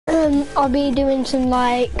I'll be doing some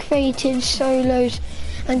like creative solos,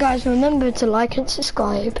 and guys, remember to like and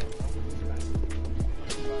subscribe.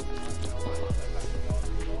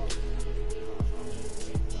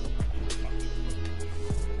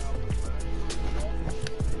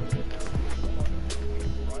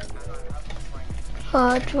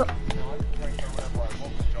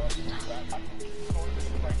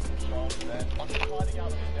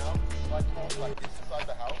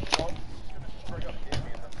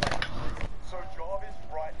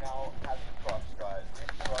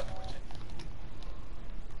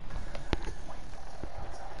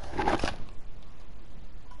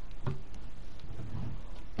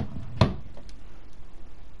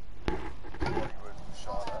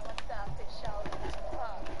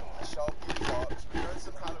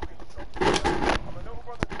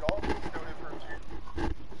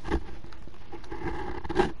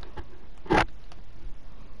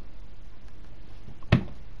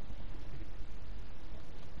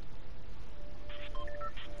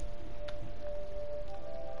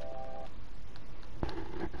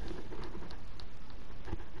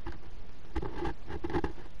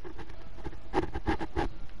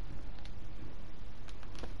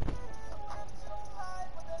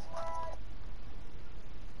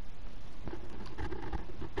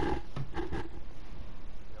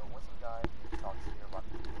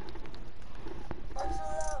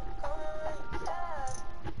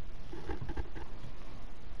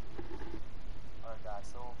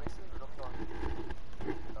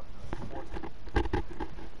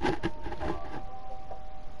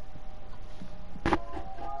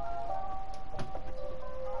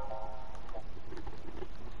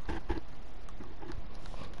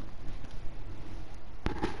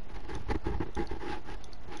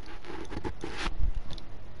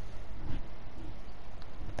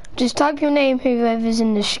 Just type your name, whoever's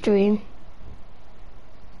in the stream.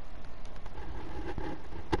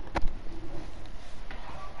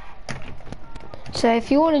 So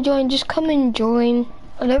if you want to join, just come and join.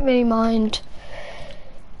 I don't really mind.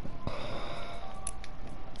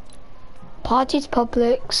 Party's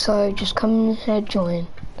public, so just come and join.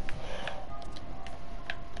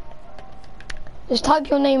 Just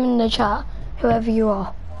type your name in the chat, whoever you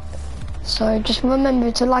are. So just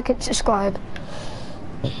remember to like and subscribe.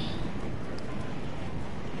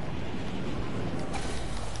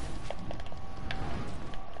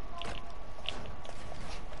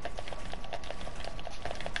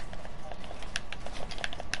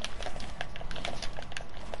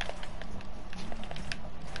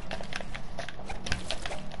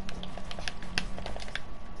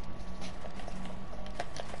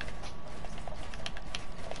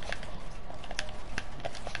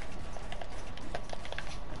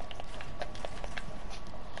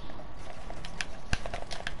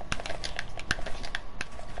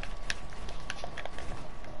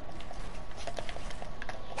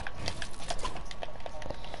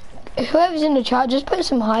 Whoever's in the chat, just put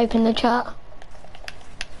some hype in the chat.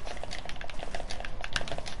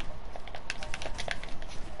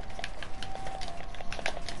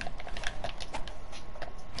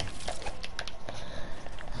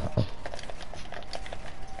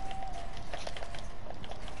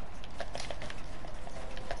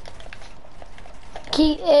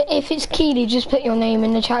 If it's Keely, just put your name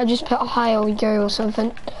in the chat, just put hi or yo or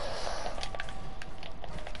something.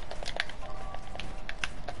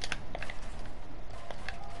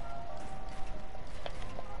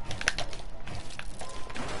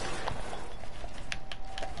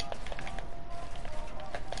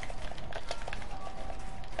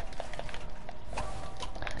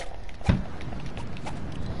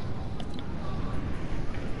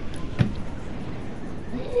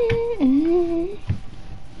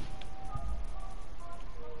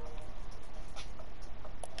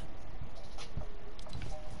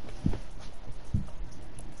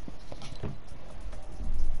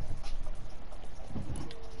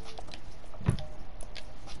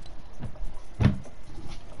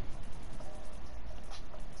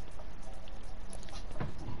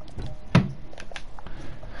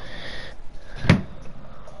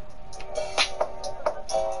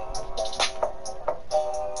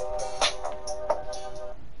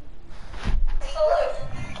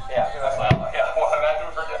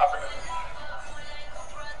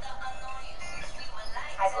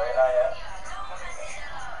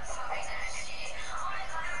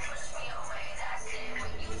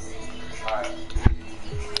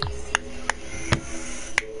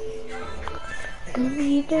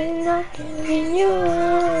 In your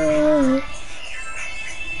eyes.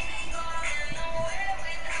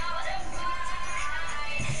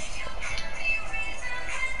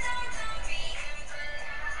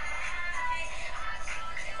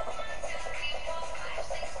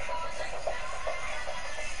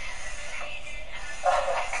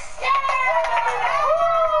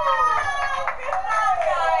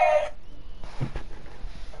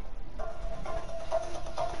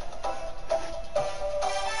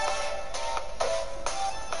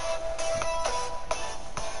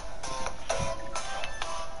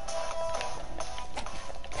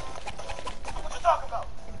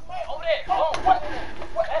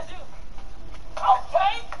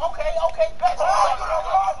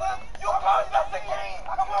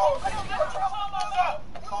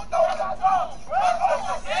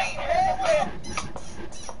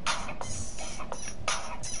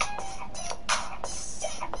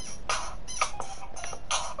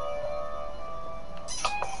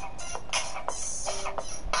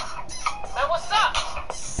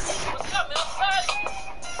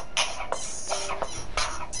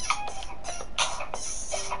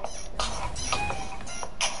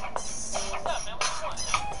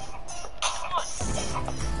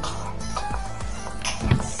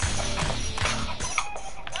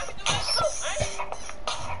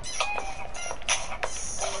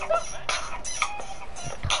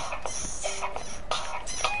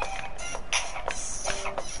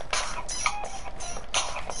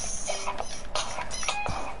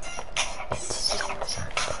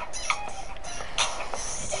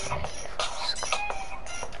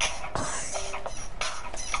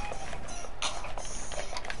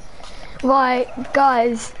 Right,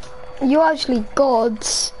 guys, you're actually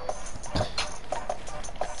gods.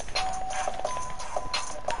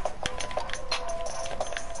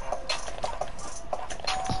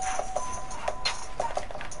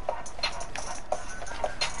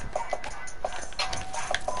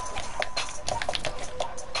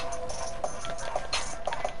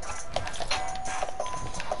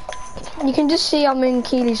 You can just see I'm in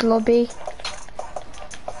Keely's lobby.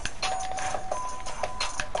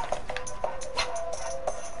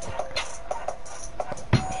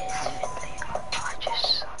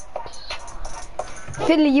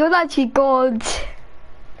 Finley, you're actually God.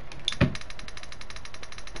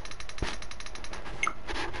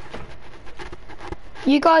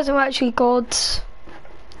 You guys are actually gods.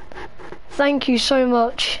 Thank you so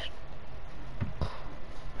much.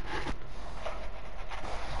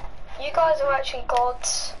 You guys are actually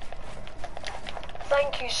gods.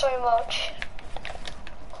 Thank you so much.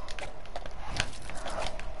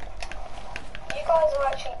 You guys are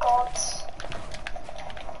actually gods.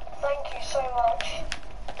 Thank you so much.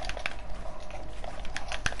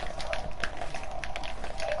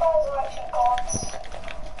 You guys are actually gods.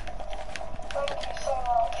 Thank you so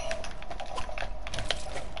much.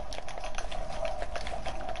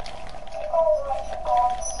 You guys are actually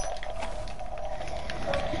gods.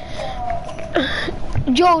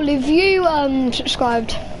 Joel, have you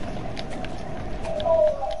subscribed?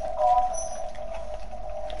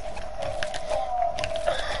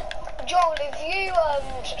 Joel, have you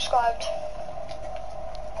subscribed?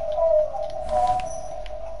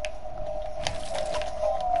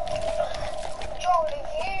 Joel, have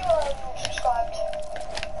you subscribed?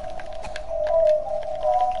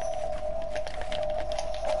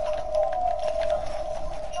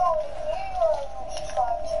 Joel, have you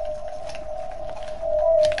subscribed?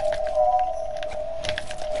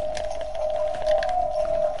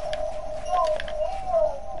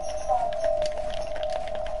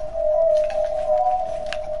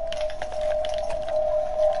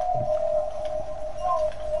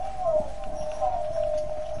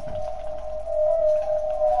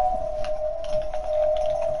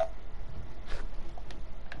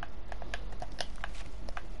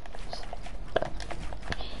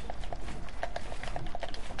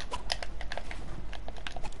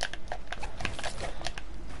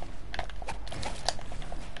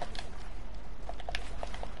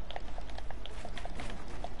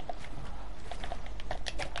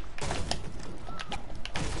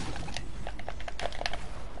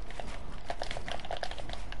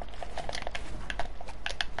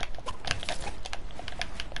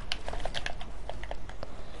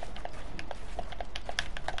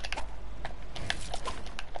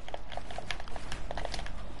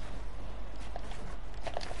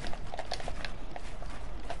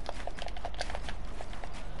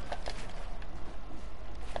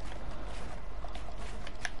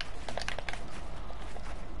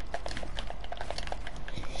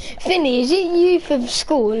 Finny, is it you from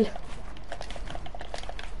school?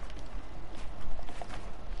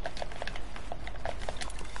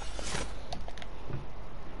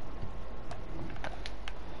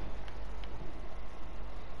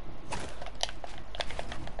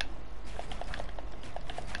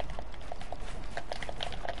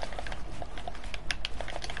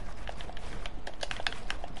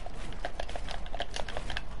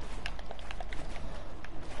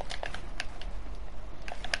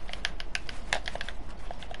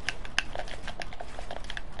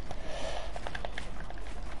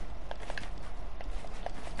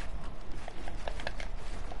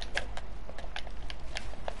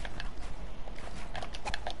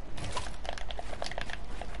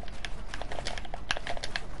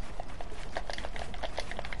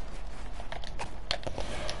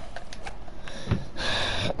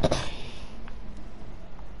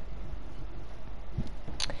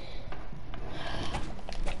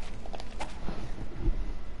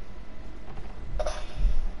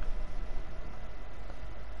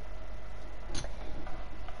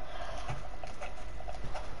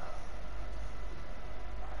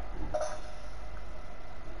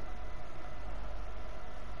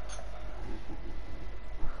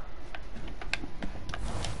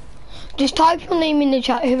 Just type your name in the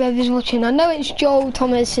chat, whoever's watching. I know it's Joel,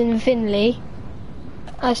 Thomas and Finley.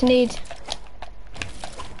 I just need...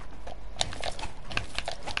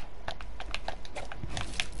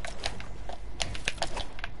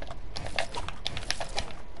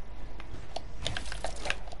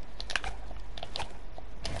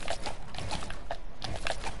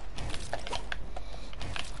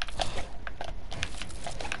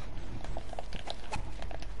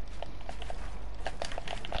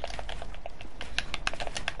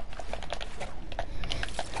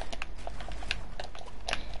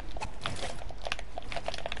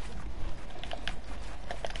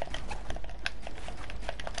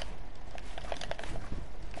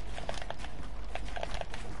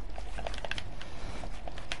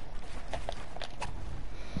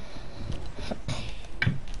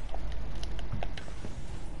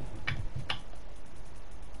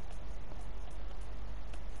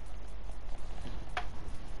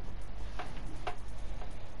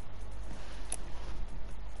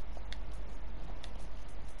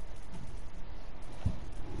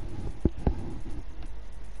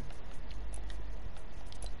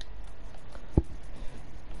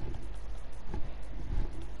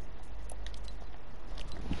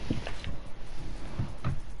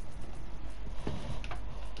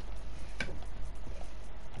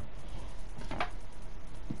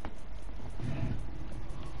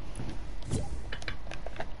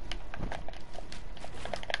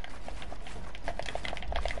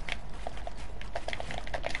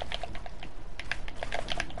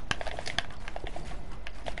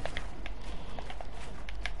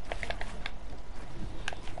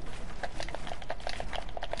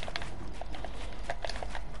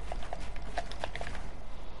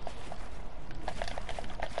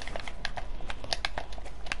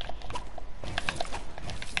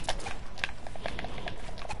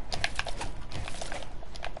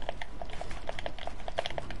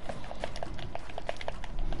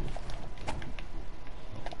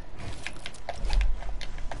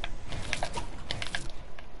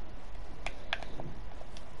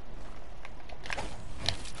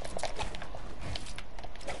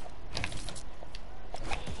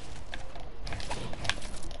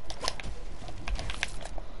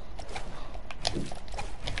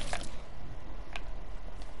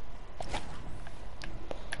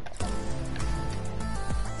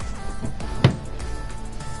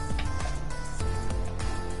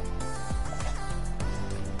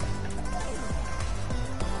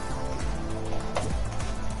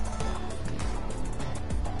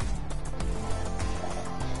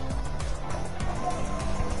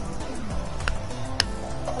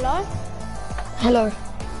 Hello? Hello.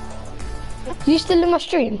 You still in my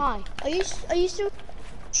stream? Hi. Are you still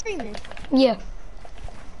streaming? Yeah.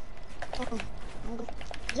 Oh.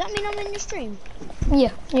 Does that mean I'm in your stream? Yeah,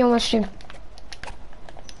 you're on my stream.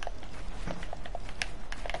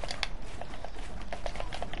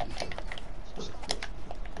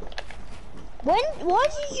 Why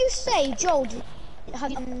did you say, Joel, have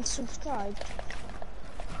you unsubscribed?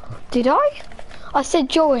 Did I? I said,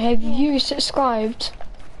 Joel, have you subscribed?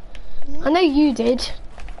 I know you did.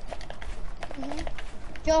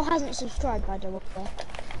 Joel hasn't subscribed, by the way.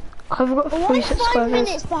 I've got 3 Why am I subscribers. 5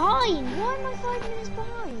 minutes behind? Why am I 5 minutes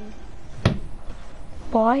behind?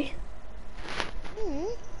 Why?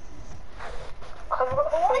 I've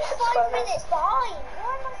got 3 subscribers. 5 minutes behind?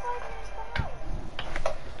 Why am I 5 minutes behind?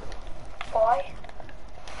 Why?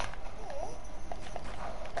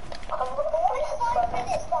 I've got 5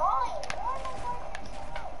 minutes behind. Why am I 5 minutes behind?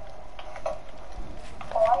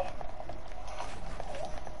 Why?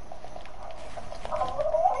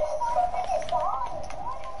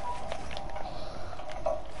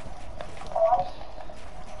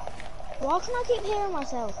 Why can I keep hearing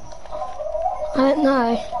myself? I don't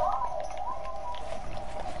know.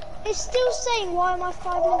 It's still saying, why am I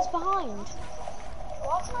 5 minutes behind?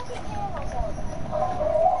 Why can I keep hearing myself?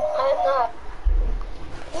 I don't know.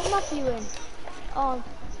 What map are you in? Oh.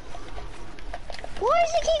 Why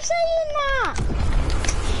does it keep saying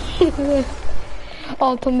that?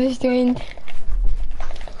 Oh, Thomas joined.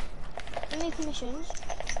 Any commissions?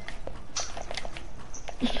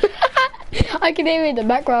 I can hear it in the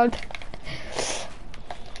background.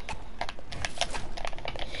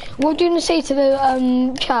 What do you want to say to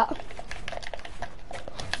the chat?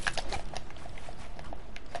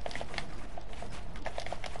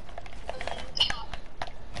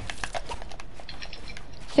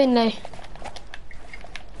 Finlay.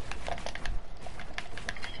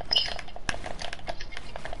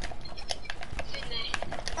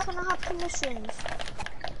 I'm gonna have commissions.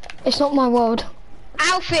 It's not my world.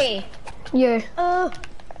 Alfie, You.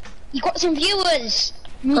 you got some viewers.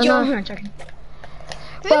 I know. I'm joking.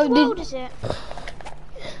 Whose Well, world is it?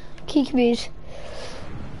 Kikibees.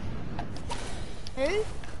 Who?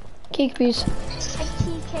 Kikibees.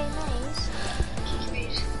 TK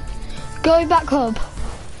Maze. Go back hub.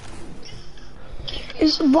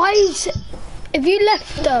 Why is... Have you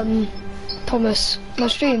left, Thomas, my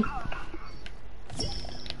stream? Oh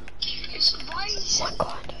my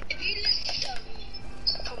god.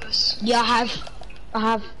 Yeah, I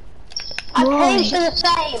have. Why? I came for the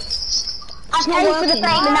fame. I came for the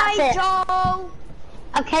fame and that's it. Joel.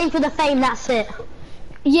 I came for the fame, that's it.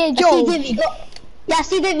 Yeah, I Joel.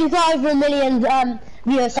 see that you've got over 1 million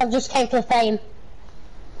viewers, so I just came for the fame.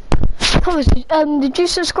 Thomas, did you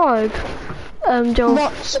subscribe? Joel?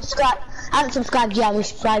 Not subscribe. I haven't subscribed yet, I'm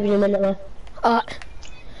subscribing in a minute though.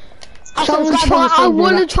 I subscribed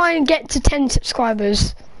want to try and get to 10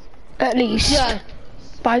 subscribers, at least. Yeah.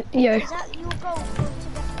 But, yo. Is that your goal for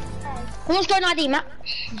today? Who's going ID, Matt?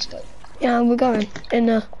 Let's go. Yeah, we're going in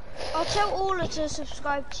I'll tell Orla to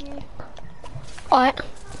subscribe to you. Alright.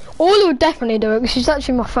 Orla will definitely do it because she's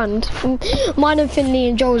actually my friend. Mine and Finley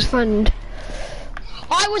and Joel's friend.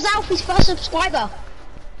 I was Alfie's first subscriber.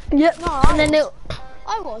 Yep. No, and then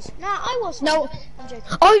I was. Nah, I was. No. I'm joking.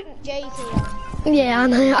 Oh, JK. yeah,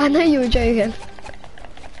 I know you were joking.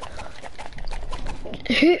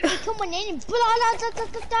 Who? Come on in. Blah, blah, blah,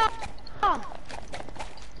 blah, blah.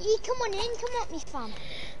 Yeah, come on in. Come on, me fam.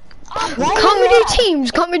 Can't we do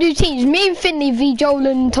teams? Can't we do teams? Me and Finley v Joel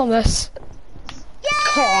and Thomas. Yeah.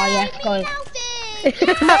 Oh, yeah, go.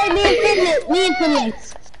 No, Me and Finley.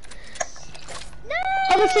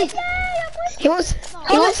 Thomas He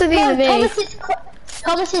wants to be with me.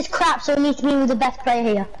 Thomas is crap, so he needs to be with the best player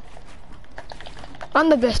here. I'm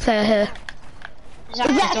the best player here.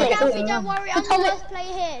 Exactly. Alfie, don't worry. I'm the best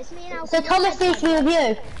player here. It's me and Alfie. So Thomas needs to be with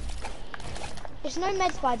you. There's no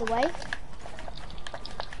meds, by the way.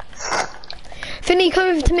 Finley, come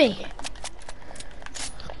over to me.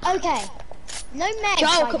 Okay. No meds,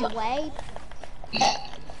 Joel, by come the on. way.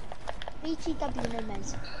 BTW, no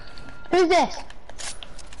meds. Who's this?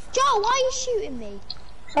 Joel, why are you shooting me?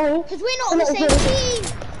 Sorry. Because we're not on the same team.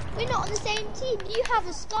 We're not on the same team. You have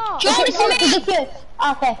a scar. Joel, I it's don't. me.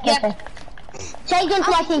 Okay, okay. Change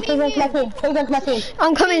onto my team, change onto my team, change onto my team.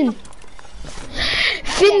 I'm coming.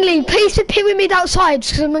 Finley, please appear with me outside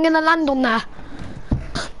because I'm going to land on there.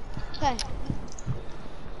 Okay.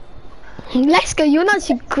 Let's go, you're not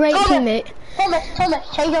a great teammate. Thomas,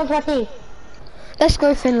 change onto my team. Let's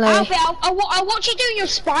go, Finley. Alfie, I'll watch you doing your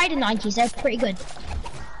spider 90s, they're pretty good.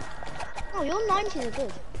 Oh, your 90s are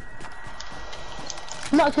good.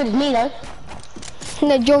 Not as good as me though.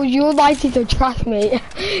 No, Joel, you're likely to trash me.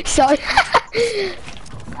 So. I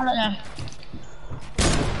don't know.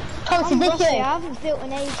 Thomas, I'm is this rusty, you? I haven't built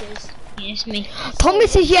in ages. Yeah, it's me.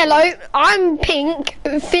 Thomas is yellow, I'm pink,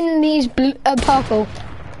 Finley's blue, purple,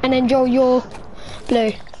 and then Joel, you're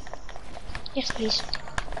blue. Yes, please.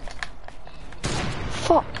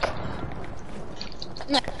 Fuck.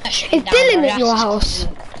 No, Is Dylan at your house?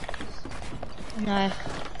 No.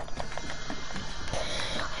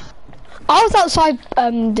 I was outside,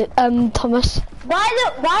 Thomas.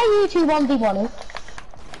 Why are you two 1v1ing?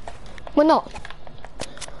 We're not.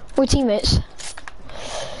 We're teammates.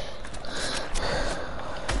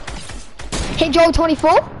 Hit Joel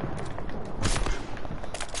 24.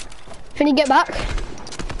 Can you get back?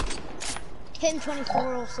 Hit him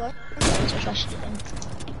 24 also.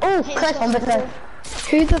 Oh, Hit him close one, but 24. no.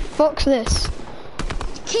 Who the fuck's this?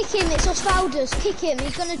 Kick him, it's Osvaldo's. Kick him,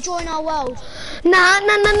 he's gonna join our world. Nah.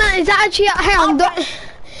 Is that actually? Hey, I'm done.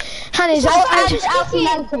 Hannah, is that actually?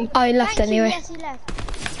 Oh, he left Thank you, anyway. yes, he left.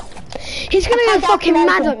 He's gonna go fucking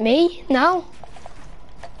mad at me now.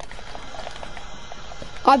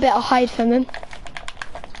 I better hide from him.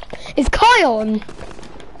 Is Kai on?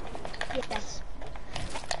 Yes.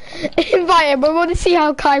 Invite him. I want to see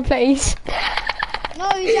how Kai plays. No,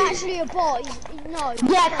 he's actually a bot. No.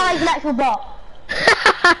 Yeah, Kai's an actual bot.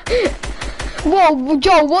 Whoa,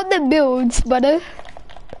 Joel, what the builds, brother?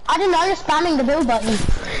 I don't know, just spamming the build button.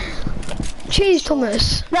 Cheers,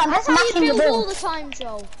 Thomas. Yeah, I'm That's how you smashing the build all build. the time,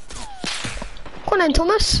 Joel. Come on then,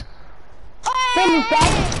 Thomas. Then he's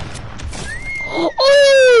dead.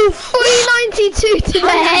 Oh, 392 to the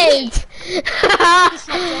head.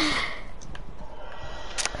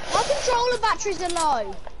 Our controller batteries are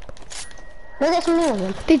low. Look at some new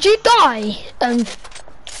ones. Did you die?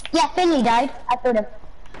 Yeah, Finley died. I killed him.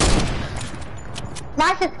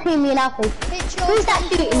 Nice is between me and Alfie. Hit Joel Who's that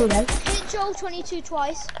 24. shooting me then? Hit Joel 22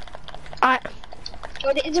 twice. Alright. Oh,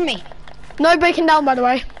 it isn't me. No breaking down, by the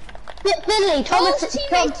way. Finley, Thomas. Joel's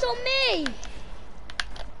teammates on me.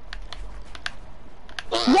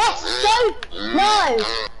 Yes, no.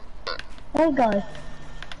 Oh god.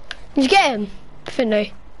 Did you get him,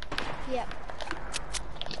 Finley? Yep.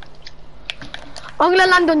 I'm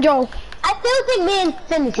gonna land on Joel. I still think me and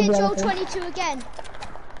Finley should Hit be Joel on the team. 22 again.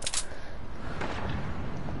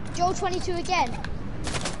 Joel 22 again.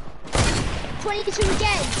 22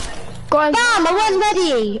 again. Got him. Bam, I wasn't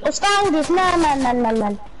ready. Osvaldo's,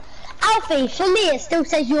 man. Alfie, for me it still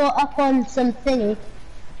says you're up on some thingy.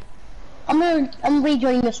 I'm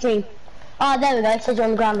rejoining your stream. Oh, there we go, it says you're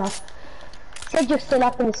on the ground now. It says you're still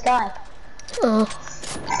up in the sky. Oh.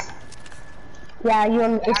 Yeah, you're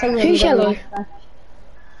on, it says you're on Who's the ground yellow? now.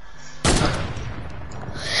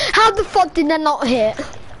 How the fuck did that not hit?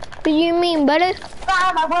 What do you mean, buddy?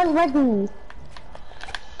 Bam, I wasn't ready.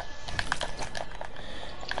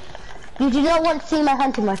 You do not want to see my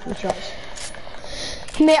hunting rifle shots.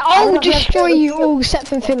 Mate, I'll destroy you all except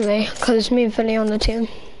for Finley, because me and Finley are on the team.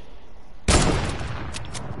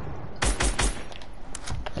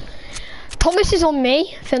 Thomas is on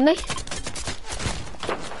me, Finley.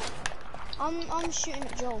 I'm shooting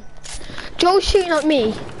at Joel. Joel's shooting at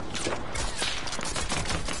me.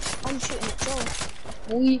 I'm shooting at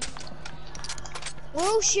Joel. We. We're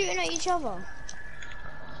all shooting at each other.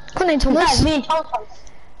 Come on, Thomas. No, me and Thomas.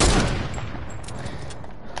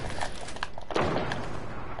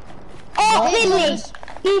 Oh, Finley!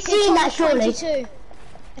 You've seen that surely. 22.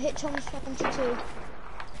 I hit Thomas 22.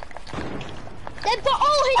 Then, but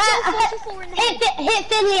oh, hit Joel 44 in the head. Hit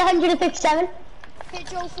Finley 157. Hit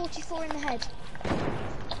Joel 44 in the head.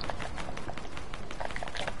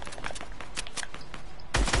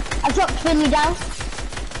 I dropped Finley down.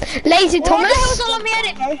 Lazy Thomas. On me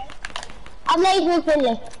anyway. I'm lasering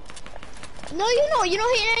Finley. No, you're not. You're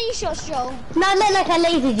not hitting any shots, Joel. No, I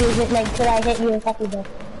lasered you with like till I hit you a second ago.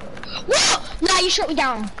 What? No, you shot me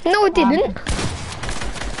down. No, it didn't.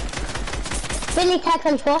 Finley tag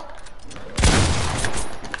 24.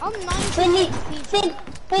 I'm 90.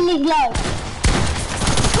 Finley's low.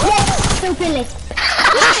 Yes, still Finley.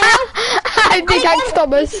 I think I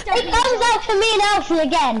Thomas. It comes out for me and Alfie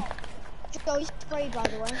again. Joel, you sprayed, by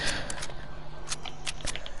the way.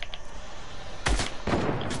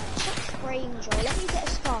 Stop spraying, Joel. Let me get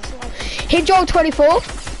a scar so I can... Hit Joel 24.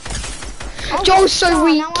 I'll Joel's get a so scar,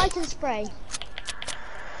 weak. Now I can spray.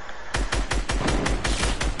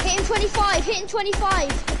 Hit him 25. Hit him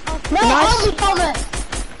 25. Oh, No, Nice. only Thomas.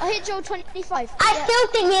 I hit Joel 25. I Yeah, still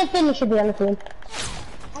think me and Finley should be on the team.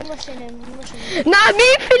 I'm rushing him. I'm rushing him. Nah,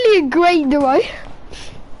 me and Finley are great duo.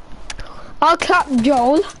 I'll clap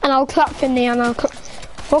Joel, and I'll clap Finley, and I'll clap...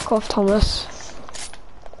 Fuck off, Thomas.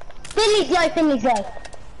 Finley's low.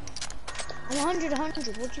 I'm 100,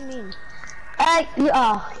 what do you mean? You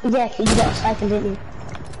are. Yes, you got a second, didn't you?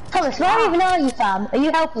 Thomas, where even are you, fam? Are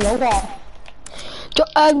you helping or what?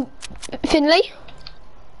 Finley?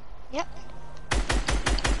 Yep.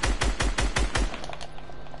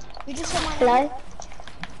 You just said my Hello? name.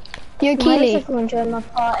 You're Why Keely. is everyone join my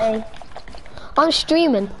party? I'm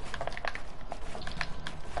streaming.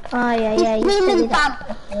 Oh, yeah, you Streaming, fam.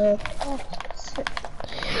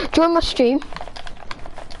 Join my stream.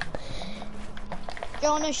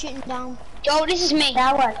 Yo, no shooting down. Yo, this is me.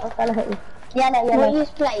 Yeah, I won't. I'll follow you. Yeah, no. What are you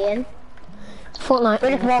playing? Fortnite.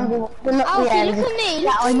 We're just one. We're not. Alfie, Yeah, look at me, yeah,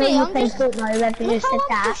 look I at know me, you're I'm playing just... Fortnite. Whoever Look just how said I'm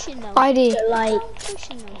that. pushing them. ID. But like, I'm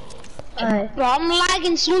pushing them. Bro, I'm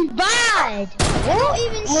lagging so bad. They're not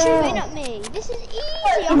even shooting at me. This is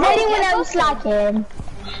easy. is anyone else lagging?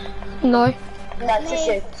 No. No, for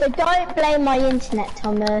sure. So don't blame my internet,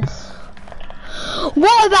 Thomas.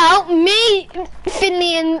 What about me,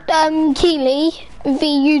 Finley, and Keely v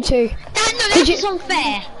you two? That's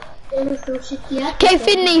unfair. Okay,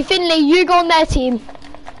 Finley, you go on their team.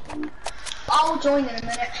 I'll join in a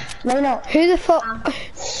minute. No, not. Who the fuck?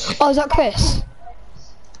 Oh, is that Chris?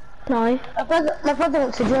 No. My brother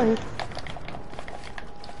wants to join.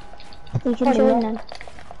 You can join them.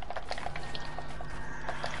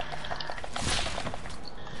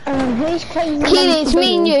 Who's playing? Keely, it's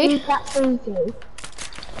me and you. Who's that crazy?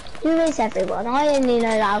 Who is everyone? I only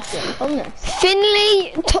know Alfie and Thomas.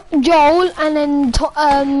 Finley, Joel, and then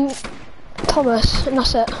Thomas, and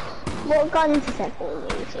that's it. What guns is everyone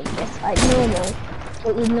using? Just like normal,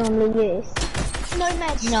 what you normally use? No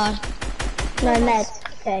meds. No. No meds.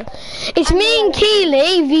 Okay. It's me and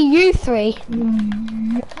Keely v you three.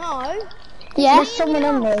 No. Yeah? There's someone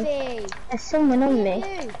on me. Alfie. There's someone on me.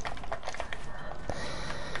 You.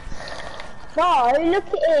 No, look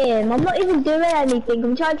at him. I'm not even doing anything.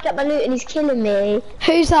 I'm trying to get my loot and he's killing me.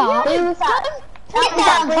 Who's that? Who was that? That was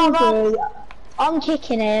that Bringy. I'm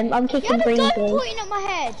kicking him. I'm kicking Yeah, but don't Bringy. point at my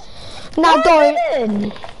head. No,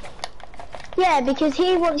 don't. Yeah, because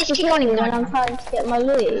he wants to Just keep kill me on when going. I'm trying to get my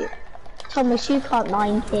loot. Thomas, you can't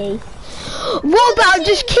 90. What about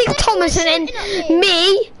just kick Thomas and then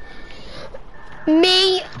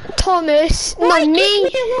me, Thomas, no, me,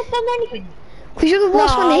 because you're the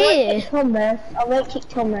worst one here. Thomas, I won't kick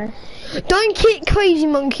Thomas. Don't kick Crazy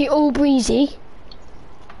Monkey or Breezy.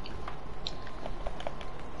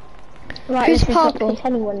 Right, Who's let's not purple? kick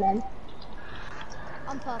anyone then.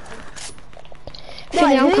 I'm purple.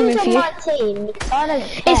 Finley, I'm coming who's for on you. my team? Because I don't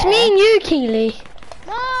care. It's me and you, Keely.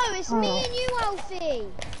 No, it's me and you, Alfie.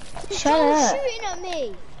 Shut Joel's up. shooting at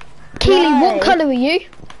me. Keely, No. what colour are you?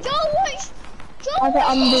 Joel, what? I bet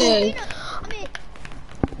I'm blue. shooting at me.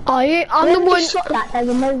 Are you? I'm the Whoever one. shot that, they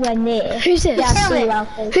were nowhere near. Who's this? Yeah, I see you,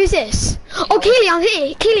 Alfie. Who's this? Oh, Keely, I'm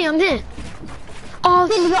here. Keely, I'm here. Oh,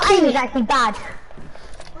 Your aim is Keely. actually bad.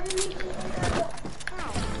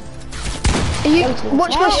 Are you,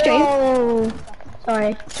 watch my stream. Oh,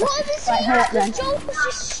 sorry. What have you seen? Right, hurry up then. Joel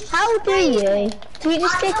was just... How do you? Do you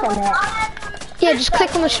just click on it? Yeah, just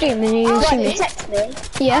click on the stream and you'll see What, you me. text me?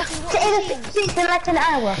 Yeah. It's in like an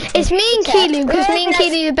hour. It's me and Keely, because me and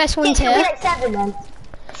Keely are the best ones It'll be here. like 7 then.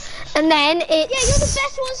 And then Yeah, you're the it's...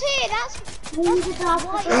 best ones here. That's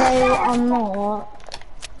why. No, I'm not.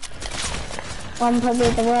 I'm probably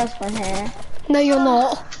the worst one here. No, you're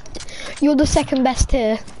not. You're the second best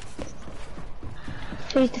here.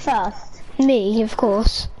 Who's the first? Me, of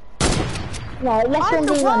course. Right, let's I'm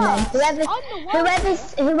the 1v1 then.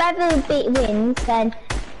 worst. Whoever wins then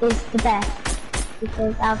is the best.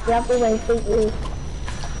 Because I've always beat you.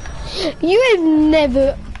 You have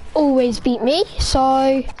never always beat me,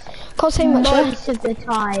 so can't say much. Most of the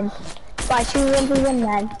time. Right, should we 1v1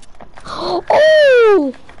 then?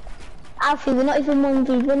 Oh! Alfie, we're not even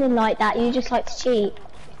 1v1ing like that. You just like to cheat.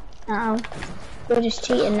 Now. You're just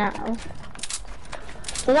cheating now.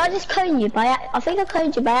 Did I just cone you by I think I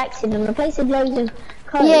coned you by accident. Replacing loads of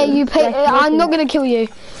cones. Yeah, you pay. like I'm not making gonna kill you.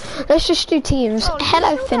 Let's just do teams.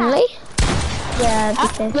 Hello, Finley. it. Yeah,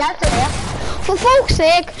 because For fuck's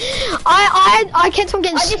sake, I kept on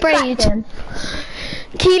getting I just sprayed. cracked him.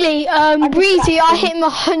 Keely, Breezy, cracked I him. hit him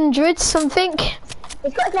 100 something.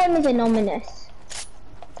 He's got his name as anonymous.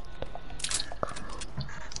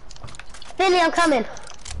 Billy, I'm coming.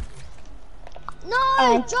 No,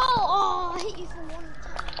 Aye. Joel. Oh, I hit you for one.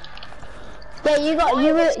 Yeah,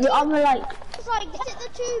 you I'm like. It's like, is it the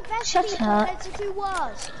two best Shut people up. compared to two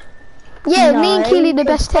worst? Yeah, me and No, Keely the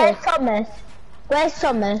best here. Where's Thomas? Where's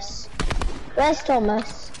Thomas? Where's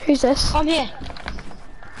Thomas? Who's this? I'm here.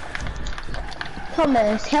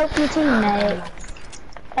 Thomas, help your teammates.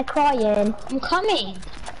 They're crying. I'm coming.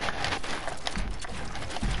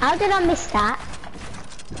 How did I miss that?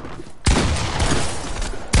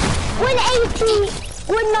 180,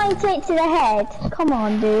 198 to the head. Come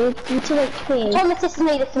on, dude. You're 2 HP. Thomas, this is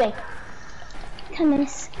me, this is me.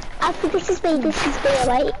 Thomas. Alfie, this is me,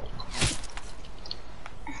 alright?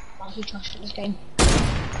 Who's trash at this game?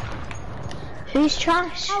 Who's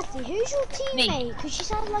trash? Alfie, who's your teammate? Because you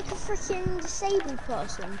sound like a freaking disabled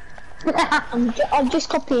person. I'm just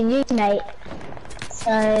copying you, mate.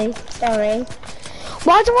 So, sorry.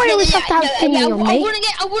 Why do I always have to have thingy on me?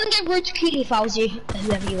 I wouldn't get rude to Keely if I was you,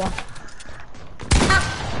 whoever you are.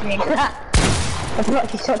 Really? I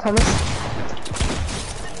forgot you shot Thomas.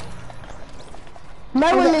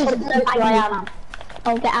 No one loses knows who I am.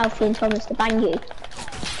 I'll get Alfie and Thomas to bang you.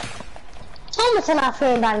 Thomas and Alfie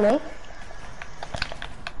and bang me.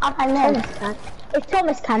 I'll bang them. If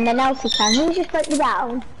Thomas can, then Alfie can. Who just broke me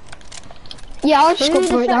down? Yeah, I just got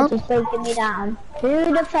broke down. Who the third is breaking me down? Who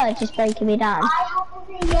the third is breaking me down?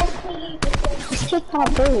 This kid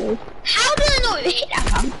can't breathe. How did I not hit that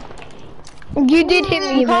one? You did hit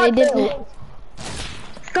me, but it didn't.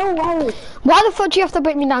 Go away. Why the fuck do you have to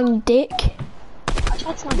break me down, you dick?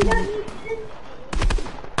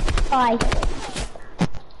 Bye.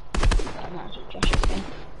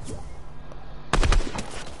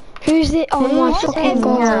 Who's it? Oh my fucking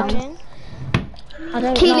god. I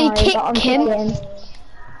don't Keely, know, kick but I'm him. kicking.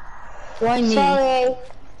 Why me? Sorry.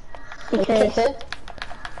 Because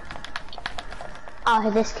I'll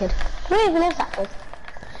hit this kid. Who even is that kid?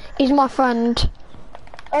 He's my friend.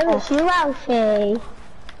 oh, it's you, Alfie.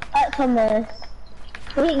 Thomas.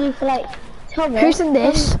 We hit you for like Thomas. Who's in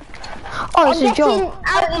this? Oh, it's a job.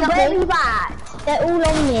 Alfie, where are you at? They're all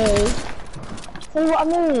on me. See what I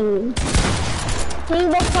mean? See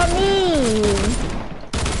what I mean?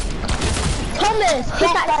 Thomas,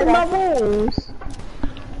 get back to my walls.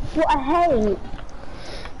 What I hate.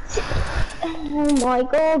 Oh my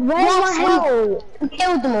god, where's my help? We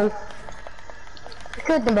killed them all. We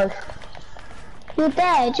killed them both. You're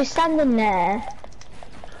there, just standing there.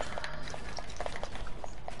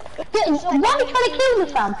 Yeah, why are you trying to kill me,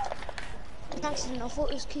 fam? An accident, I thought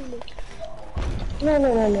it was Keely.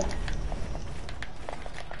 No.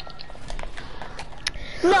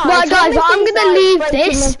 Right guys, I'm gonna leave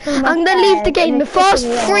this. I'm gonna leave the game. The first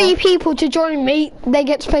 3 people to join me, they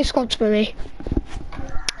get to play squads with me.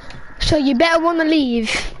 So you better wanna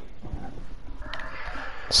leave.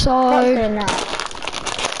 So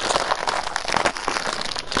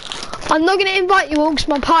I'm not gonna invite you all because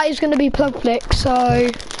my party's gonna be public. So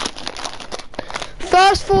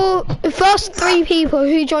the first 3 people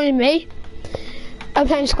who join me are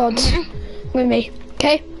playing squads with me.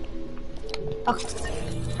 Okay? I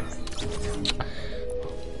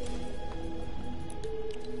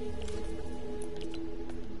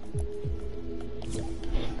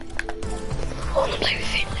want to play with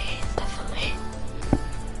Finley, definitely.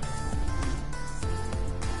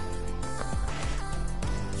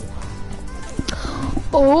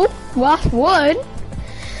 Oh, last one.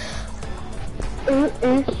 I'm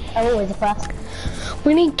always the first.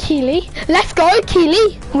 We need Keely. Let's go,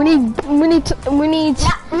 Keely. We need. Now we need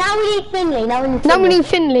Finley. Now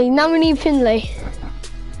we need Finley.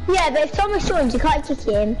 Yeah, but if Thomas joins, you can't kick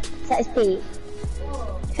him. Set his feet.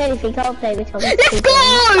 If anything, can't play with Thomas. Let's go!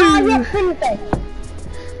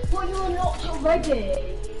 Well, you're not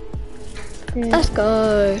ready. Let's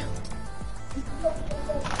go.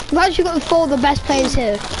 We've actually got 4 of the best players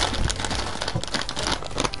here.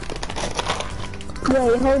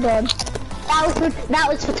 Wait, hold on. That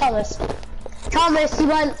was for Thomas. Thomas, you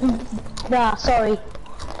went. Nah, sorry.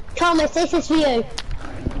 Thomas, this is for you.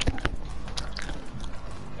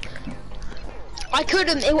 I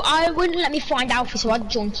couldn't, I wouldn't let me find Alfie, so I'd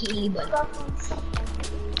join Keely, but...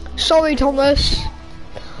 Sorry, Thomas.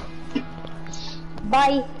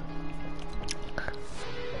 Bye.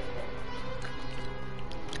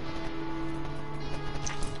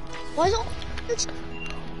 Why is it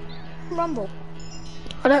Rumble?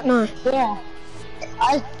 I don't know. Yeah.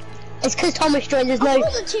 It's because Thomas joined, there's no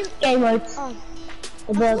game mode. Oh.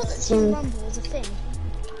 I thought that Team Rumble was a thing.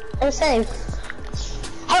 I'm saying,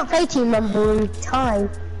 I haven't played Team Rumble in time.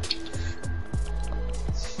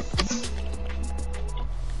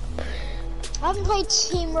 I haven't played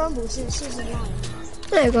Team Rumble since season 9.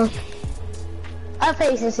 There you go. I've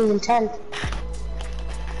played since season 10.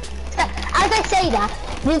 As I say that,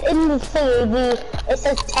 in the thing, it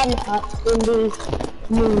says 10 up in the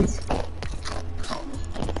news.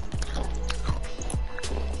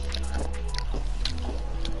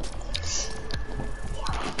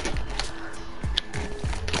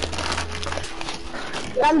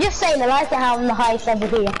 I'm just saying, I like it how I'm the highest level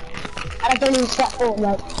here. And I don't even sweat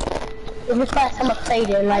Fortnite. It's the first time I've played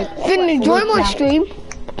it, like... Finley, join my stream.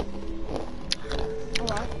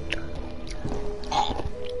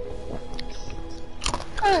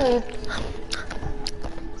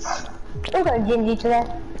 got a Gingy today.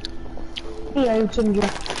 Theo Ginger.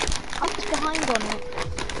 I'm just behind on it.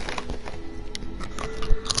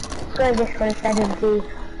 Go this one instead of the...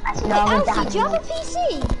 Actually, no, I'm Alfie, going do you have a PC?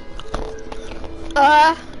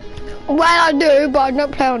 Well, I do, but I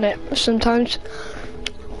don't play on it sometimes.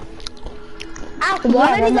 Alfie, What?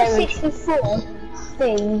 I've only got 64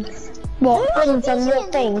 things. What? Things on your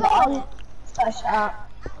thing, but I'll shut up.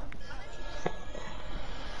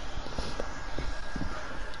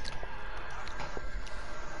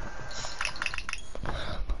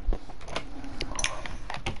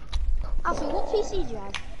 Alfie, what PC do you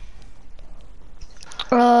have?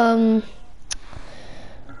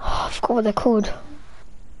 I forgot what they're called.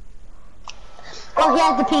 Oh, he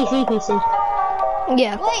has the PC.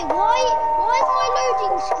 Yeah. Wait, why is my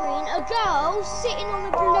loading screen a girl sitting on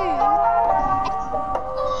a balloon?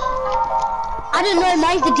 I don't know,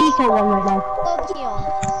 mine's the default one right now.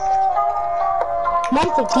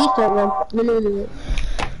 Mine's the default one.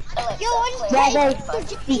 Yo, I just Yeah, played there's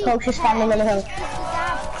the default just standing on the hill.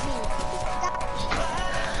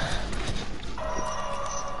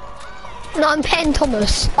 No, I'm petting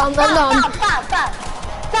Thomas. Sam!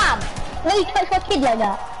 Why you touch my kid like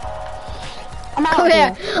that? I'm out Oh of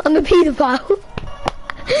yeah, here. I'm a paedophile.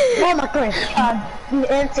 Oh my gosh. I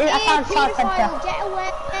can't start Get center. away,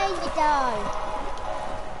 you die.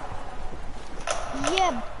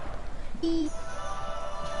 Yeah.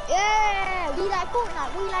 Yeah, we like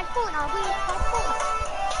Fortnite.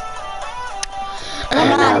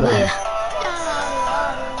 I'm out of here.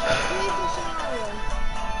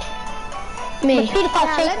 Me. Pedophile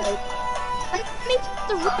chasing me.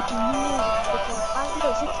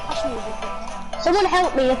 Someone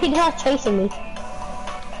help me, the pedophile's chasing me.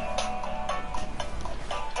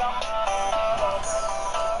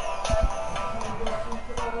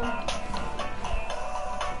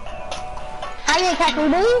 How you tackle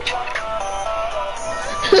me?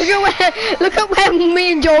 Look at where me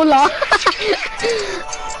and Joel are.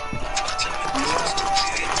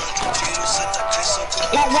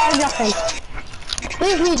 Like, where are your face?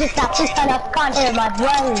 Please music stop, please turn off, can't hear my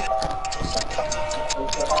brain.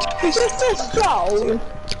 Is this Joel?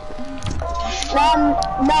 No.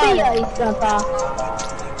 Theo's brother.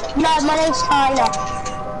 No, my name's Tyler.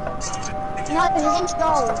 No, his name's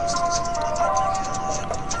Joel.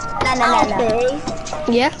 No.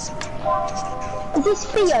 Yeah. Is this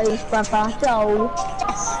Theo's brother, Joel?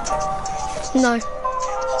 No.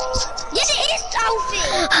 Yes, it is Alfie.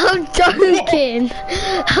 I'm joking.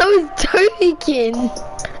 I was joking.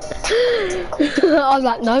 I was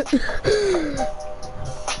like, no.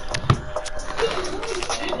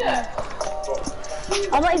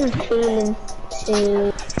 I'm not even feeling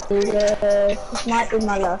too good. This might be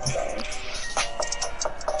my last day.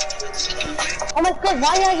 Oh my god,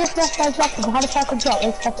 why did I just left those droppers? How did I drop?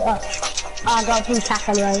 Let's cut it up. Oh, I got a blue tack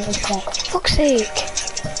anyway, let's go. Fuck's sake.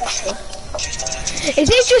 Is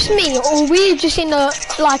it just me, or are we just in a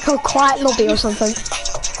quiet lobby or something?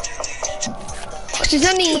 Cause there's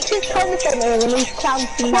only... Just promising me when he's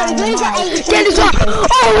shouting down the mic. Yeah, there's like,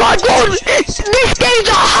 oh my god! This game's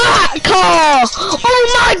a hacker! Oh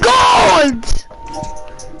my god!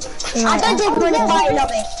 I don't think we're in a fight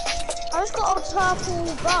lobby. I just got a purple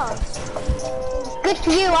bus. Good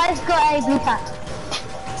for you, I just got a blue tack.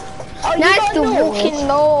 Oh, Nice to walking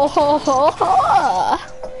low.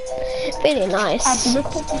 Very nice. I've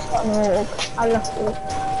literally just got an orb. I love you.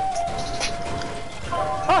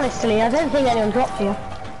 Honestly, I don't think anyone dropped you.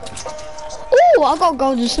 Ooh, I got a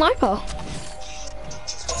golden sniper.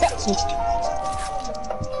 Sexy.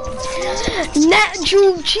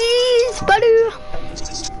 Natural cheese, buddy.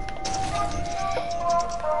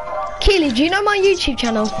 Keely, do you know my YouTube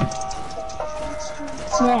channel?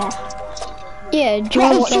 Yeah. Yeah, do you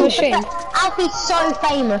want to watch my stream? Alfie's so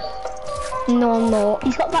famous. No, I'm not.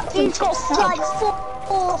 He's got like He's got like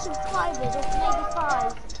four subscribers, or maybe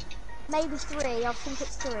 5. Maybe 3, I think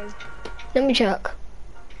it's 3. Let me check.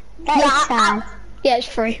 That is sad. Yeah, it's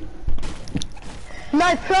free.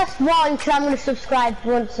 No, +1 because I'm going to subscribe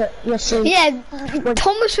once you're stream. Yeah,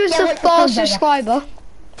 Thomas was the first subscriber.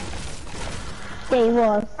 Yeah, he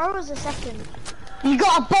was. I was the second. You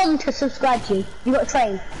got a bomb to subscribe to. You got a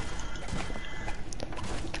train.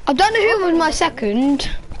 I don't know who was my second.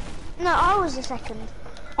 No, I was the second.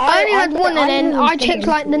 I only had one, and then I checked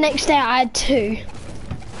like the next day I had 2.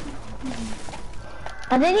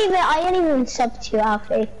 I ain't even subbed to you,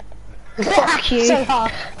 Alfie. Fuck you. So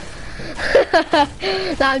hard.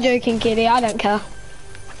 No, I'm joking, Kitty. I don't care.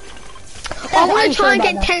 I want to try and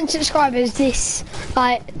get 10 subscribers this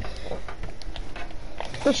year.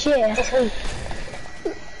 This week.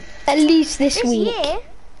 At least this week. Year?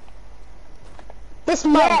 This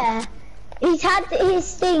month. Yeah. He's had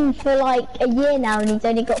his thing for like a year now and he's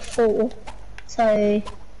only got 4. So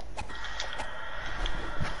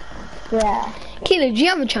yeah. Keely, do you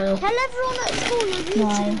have a channel? Tell everyone at school your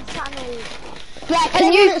YouTube channel. Yeah,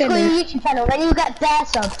 Can you everyone at school finish? your YouTube channel, then you get their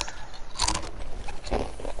subs.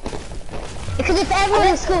 Because if everyone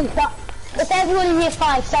in school, if everyone in year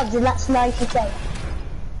 5 subs, then that's 90k.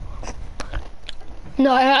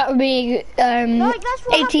 No, that would be Like that's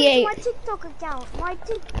what 88. happened to my TikTok account. My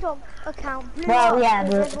TikTok account blew Well, up yeah,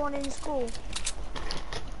 with but- everyone in school.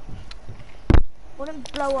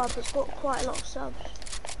 Wouldn't blow up, it got quite a lot of subs.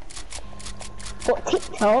 What,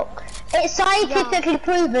 TikTok? It's scientifically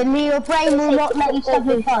proven that your brain will not let you sub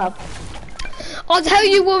your sub. I'll tell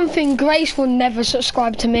you one thing, Grace will never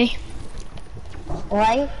subscribe to me.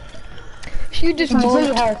 Right? She just Did you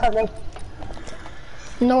bully won't. her or something?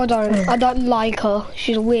 No, I don't. I don't like her.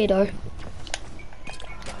 She's a weirdo.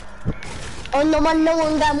 Oh no one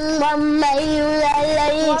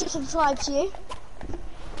Want to subscribe to you?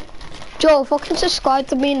 Joel, fucking subscribe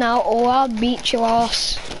to me now or I'll beat your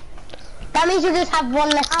ass. That means you just have one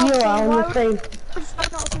less viewer on your screen. Would I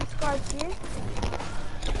not subscribe to you?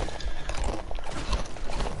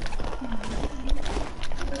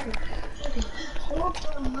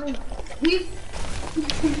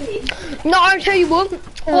 No, I'll tell you what.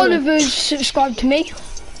 Oliver's subscribed to me.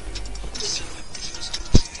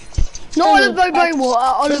 Not Oliver Boywater,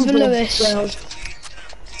 Oliver Lewis.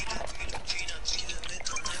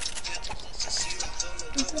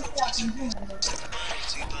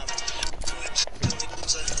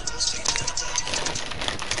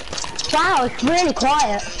 Wow, it's really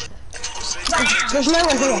quiet. There's no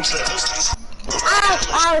one here. Ow,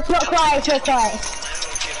 ow, it's not quiet, it's not quiet.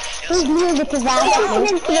 Whose music is that?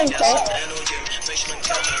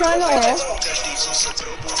 Turn it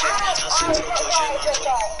off.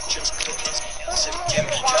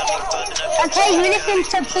 Okay, you listen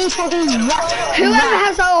to people who Whoever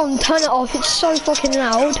has that on, turn it off. It's so fucking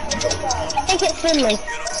loud. I think it's Finley.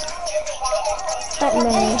 Not me.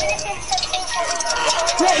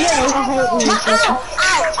 Not me. I hate music. Ow,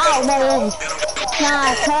 ow, ow, my ears.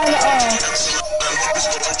 Nah, turn it off.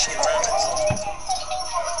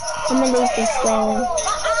 I'm gonna leave this game.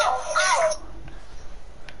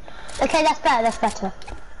 Okay, that's better, that's better.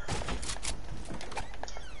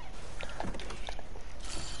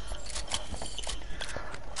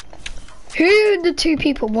 Who are the 2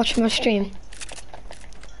 people watching my stream?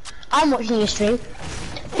 I'm watching your stream.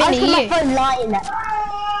 Finny, I've got you. my phone lighting there.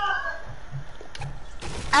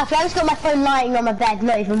 Actually, I've just got my phone lighting on my bed,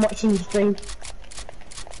 not even watching your stream.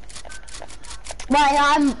 Right,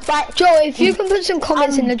 I'm right. Joel, if you can put some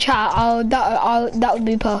comments in the chat, that would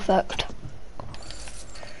be perfect.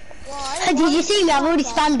 Why? Did you see me? I've already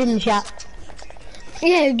spammed in the chat.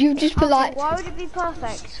 Yeah, you just put like, Why would it be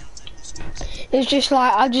perfect? it's just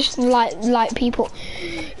like, I just like people.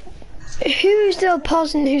 Who's the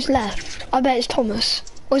person who's left? I bet it's Thomas.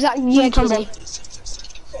 Or is that you, Tommy?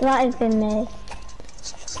 That has been me.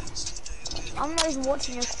 I'm not even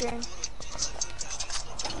watching your stream.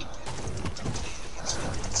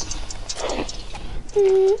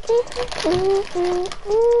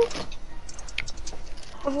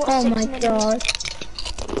 I've watched Oh 6 my minutes. god.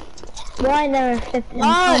 Why there are 15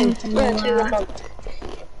 Oh, yeah,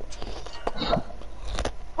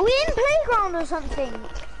 Are we in playground or something?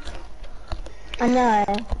 I know.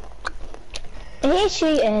 I hear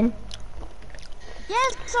shooting.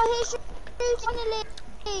 Yes, I hear shooting finally.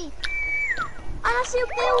 And I see a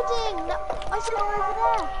building. I see them over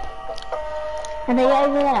there. Are they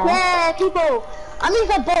over there? Yeah, people. I'm using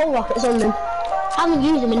my bottle rockets on them. I haven't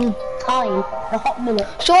used them in time, a hot minute.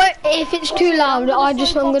 So if it's too loud, I'm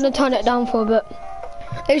gonna turn it down for a bit.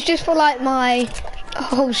 It's just for like my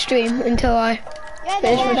whole stream until I Yeah,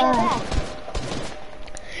 finish they're my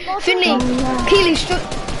there. Finley, Keely,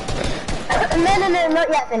 No, not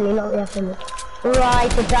yet, Finley, not yet, Finley. Right,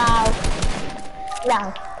 down.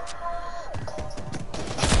 Now.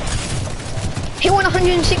 he won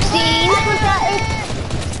 116.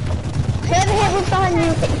 Whoever hit was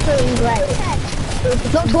 116, great.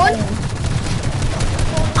 Knocked one.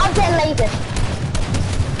 I'm getting lasered.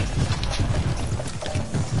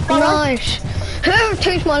 Nice. Whoever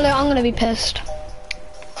takes my loot, I'm gonna be pissed.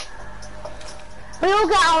 We all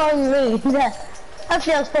got our own lead.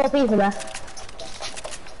 Hopefully there's 4 people there.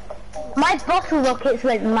 My bottle rockets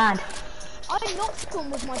went mad. I knocked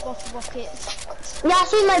one with my bottle rockets. Yeah, I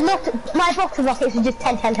see my bottle rockets were just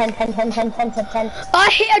 10. I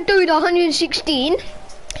hit a dude 116, and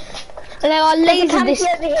then I lasered this.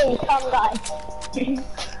 Over here, some guy.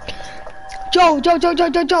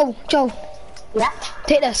 Joel. Yeah.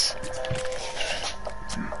 Take this.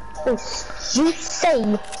 Oh, You say.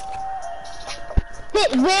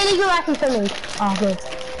 Hit really good rifle for me. Oh, good.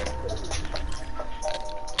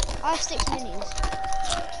 I have 6 minis.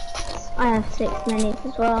 I have 6 minis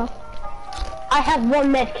as well. I have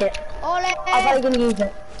 1 med kit. Ole! I'm probably gonna use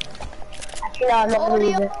it. Actually, no, I'm not gonna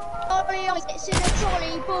use it. Ole, it's in a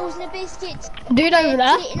trolley, balls and a biscuit. Dude over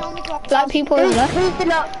there. Sitting on the grass. Black people over there.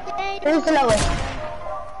 Who's the lowest?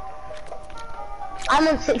 I'm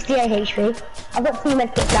on 68 HP. I've got 3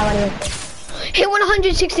 med kits now anyway. Hit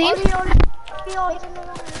 116. Ole.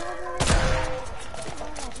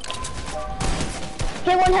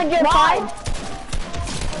 Hit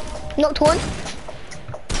 105. Knocked one.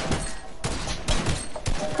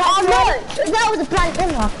 Oh no! That was a blind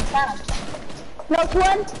thing. Knocked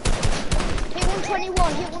one. Hit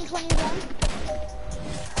 121, hit 121.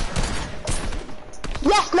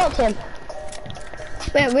 Yes, knocked him.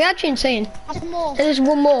 Wait, we're actually insane. There's more. There's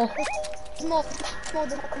one more. There's more. More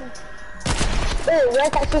than more. Oh, where's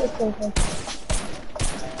that shooter from?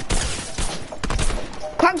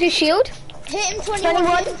 Cracked his shield. Hit him 21.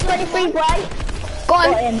 21, hit him 23 white. Got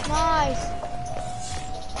Got him. him. Nice.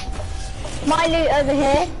 My loot over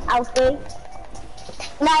here, Alfie.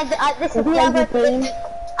 No, this is me. I'm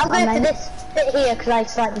going for this bit here because I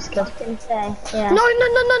slightly skipped. Yeah. No.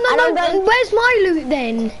 I'm going- Where's my loot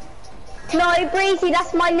then? No, Breezy,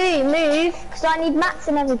 that's my loot. Move, because I need mats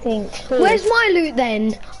and everything. Please. Where's my loot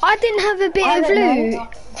then? I didn't have a bit I of don't know. loot.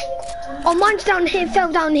 Oh, mine's down here. Fell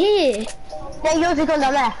down here. Yeah, yours is gone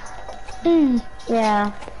down there. Mm.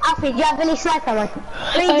 Yeah. Alfie, do you have any sniper ammo?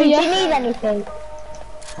 Breezy, yeah. do you need anything?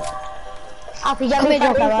 Alfie, do you have Come any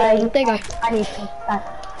here, sniper ammo? There you go. I need some.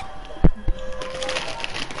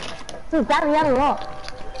 Dude, damn, you have a lot.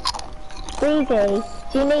 Breezy,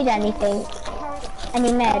 do you need anything? Any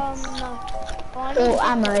meds? No. Or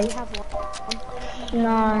ammo? You have one.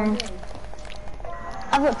 No.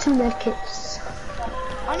 I've got 2 med kits.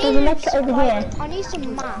 I There's a med kit over here. I need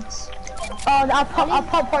some mats. Oh, I'll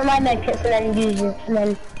pop one of my med kits and then use it, and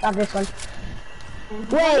then have this one.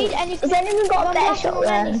 Wait, has anyone got a better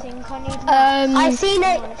shotgun? Anything, I need I seen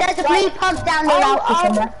it. There's a blue pump down there, Alfie,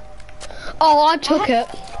 somewhere. Oh, I took it.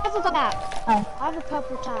 I have a tack. Oh. I have a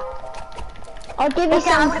purple tack. I'll give you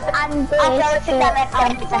some and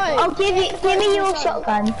this. I'll give me your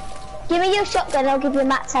shotgun. Give me your shotgun, I'll give you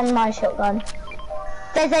mats and my shotgun.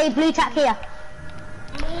 There's a blue tack here.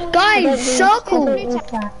 Guys, circle. Come in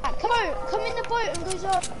the boat and go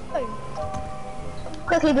zone.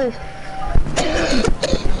 Quickly boost.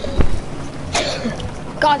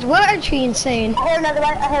 Guys, we're actually insane. I hear another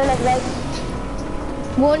one.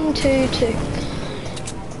 1, 2, 2.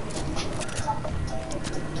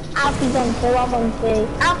 Alfie's on 2, I'm on 2.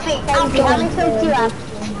 Alfie, how many kills do you have?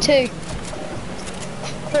 2.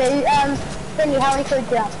 2, Cindy, how many kills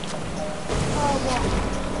do you have?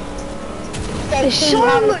 There's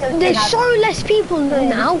so less people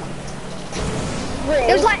now.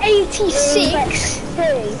 It was like 86. 2,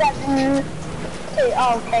 7, 2,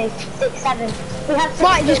 oh, okay, 6, 7. We have 6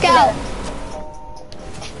 Right, just get out.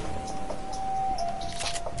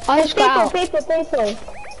 I just got out. People.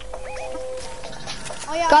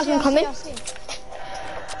 Oh yeah, Guys, I'm coming. I see.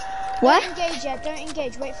 Where? Don't engage yet, don't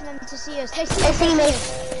engage. Wait for them to see us. They see They us. see me. They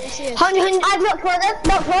see us. 100. I've knocked one of them,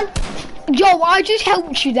 knocked one. Yo, I just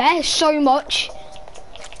helped you there so much.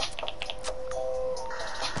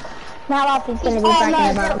 Now Alfie's going to be Oh,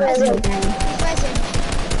 bragging no, about it's this not whole game. He's resin.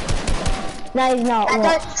 No, he's not.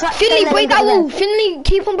 What? Finley, break that wall. Finley,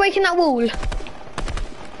 keep on breaking that wall.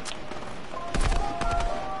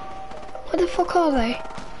 Where the fuck are they?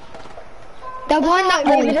 They're behind that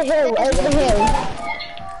Over wall. the hill, over the hill.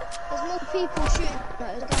 There's more people shooting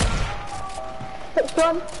at us.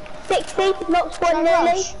 60, knocked one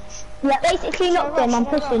nearly. Yeah, basically knocked him. I'm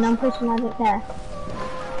pushing, I don't care.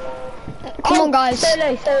 Come on, guys. So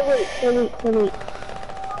low, so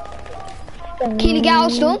weak. Keely, get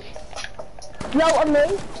out, Storm. No, on me.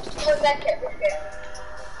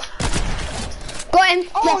 Got him.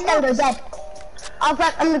 Yes, they're dead. I'm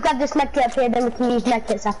gonna grab this med kit up here, then we can use med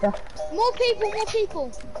kits after. More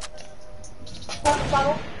people.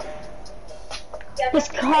 This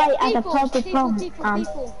guy had a purple bomb.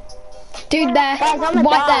 People. Dude, there. Guys, I'm gonna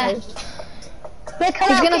Right die. there. Yeah, come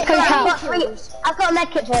He's out, gonna kid, poke come out. I've got a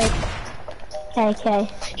med kit for you. Okay.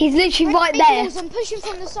 He's literally right there. I'm pushing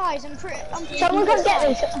from the sides. I'm pushing Someone come get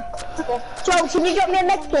me. Joel, can you drop me a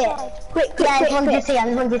med kit? Quick, Yeah, there's one quick.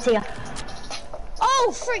 just here,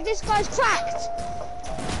 Oh, frick, this guy's cracked.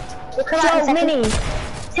 We'll come out in a Joel, second. minis.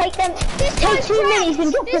 Take them. This Take guy's 2 minis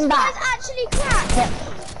and drop This them guy's back. actually cracked. Yep.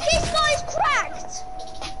 This guy's cracked.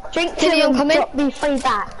 Drink 2 Tilly, I'm and coming. drop these 3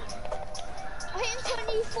 back. I hit him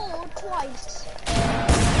 24 twice.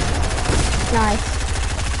 Nice.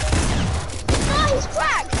 No, he's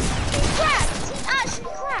cracked. He's cracked. He's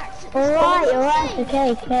actually cracked. Alright,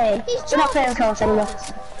 okay. He's We're not playing jumped. close anymore.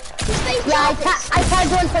 His face Yeah, jumped. I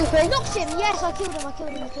tagged 1.3. Knocked him. Yes, I killed him.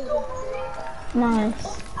 Nice.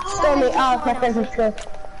 Stormy, oh, my friend was good.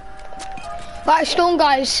 Right, Storm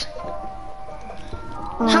guys.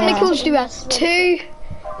 How many kills do you have? 2,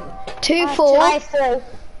 4, I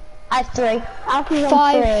have 3. Alfie's on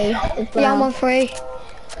 5. 3. Yeah, I'm on 3.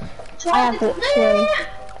 I have 3.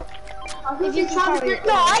 If you can carry it.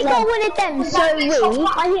 No, I got one of them so weak.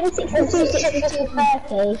 I hit the 62, 62,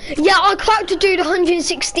 30. Yeah, I cracked a dude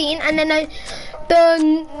 116, and then I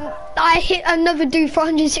hit another dude for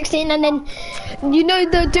 116, and then you know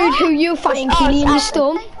the dude who you're fighting, Keely, in the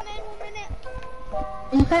storm.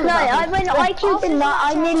 No, I killed him.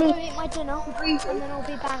 I nearly. Go eat my dinner, and then I'll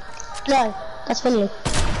be back. No, that's Finley.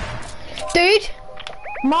 Dude,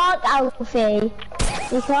 Mark Alfie.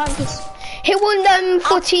 You can't just. hit one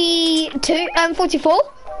 42, 44.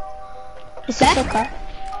 It's a soccer.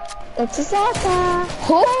 It's a soccer.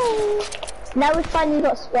 Oh, Now we finally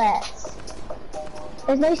got sweats.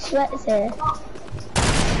 There's no sweats here.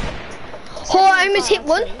 I almost hit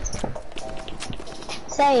one.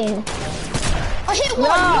 Saying. I hit one.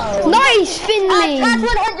 No. Nice, Finley. Tag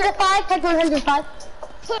 105, tag 105.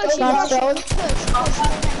 Push, Nice push, goal. push.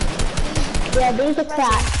 Yeah, these are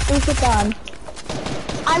cracked. These are done.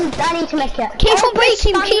 I need to make it. Keep on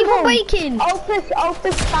breaking, keep on breaking. I'll push,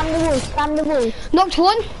 spam the wall. Knocked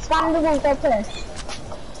one. Spam the wall, go push.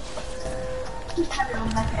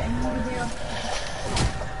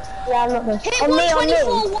 Yeah, I'm not good. Hit On me,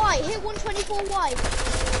 124 white. Hit 124 white.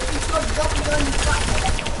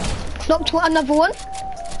 Knocked one, another one.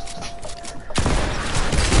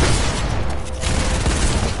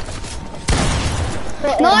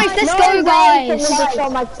 Nice, let's go, guys.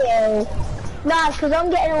 My kill. Nah, because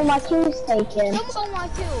I'm getting all my kills taken. Someone's on my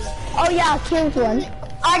kill. Oh yeah, I killed one.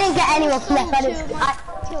 I didn't get anyone from left.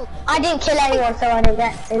 I didn't kill anyone, so I didn't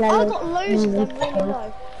get I got loads of them really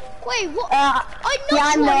low. Wait, what? I knocked yeah,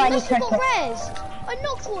 I know, one, I he need must have to got res. I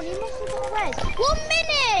knocked one, he must have got res. 1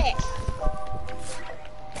 minute!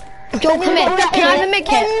 Joel, come here. Can I have a mid 1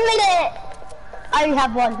 kit? minute! I only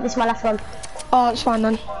have one. This is my last one. Oh, it's fine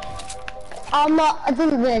then. I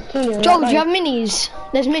didn't really kill you. Joel, do you have minis?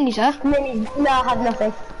 There's minis, huh? Minis? No, I have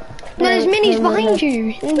nothing. No, there's minis behind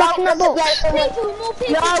you. Back in that box. More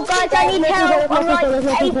people. No, guys, I need help. I'm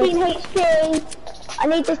like 18 HP. I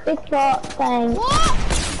need this big pot thing. What?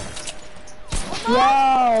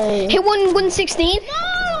 Yo. Hit 116.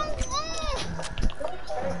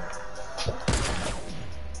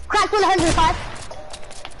 Cracked 105.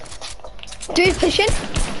 Dude, pushing.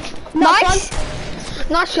 Nice.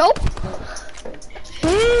 Nice shot.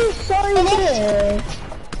 Who's so good?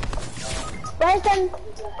 Where's them?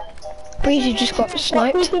 Breezy just got Stop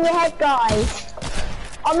sniped. peeking your head, guys.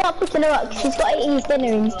 I'm not picking her up because she's got to eat his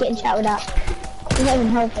dinner and he's getting shouted at. He's not even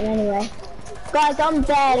helping anyway. Guys, I'm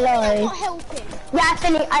bare I'm low. not helping. Yeah,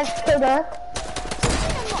 I've killed her.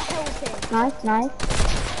 I'm not helping. Nice.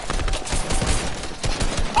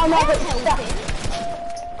 Oh no, I'm but helping.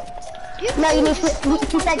 No, you need to.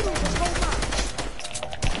 You said.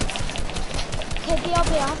 Okay,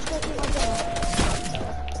 BRB, I have to go do my dinner.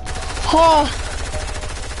 Oh,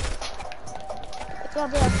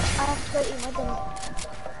 BRB, I have to go eat my dinner.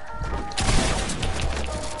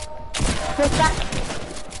 What's that?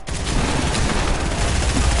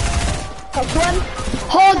 Top one.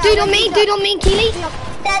 oh, dude on me, Keely.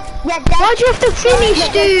 Dead. Yeah, dead. Why'd you have to finish,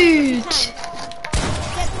 dude?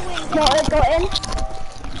 Get the win.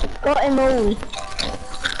 Got him all.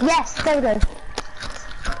 Yes, there we go.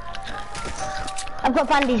 I've got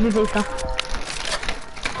bandage bazooka.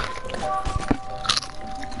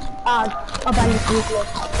 I'll bandage bazooka.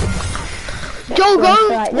 Joel, go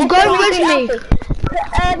Right, with me.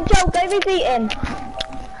 Joel, go rebeat him.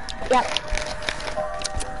 Yep.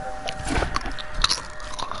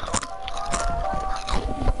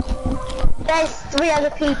 There's 3 other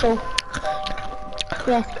people.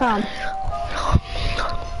 Yes, come.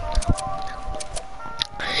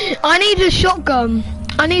 I need a shotgun.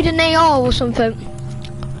 I need an AR or something.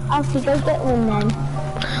 Alfie, go get one then.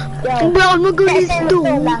 But I'm not going to do.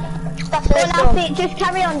 Alfie, just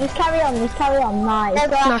carry on. Nice.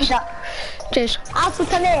 Nice. Cheers. Alfie,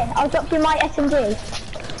 come here. I'll drop you my SMG.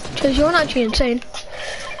 Cheers, you're actually insane.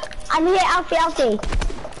 I'm here, Alfie.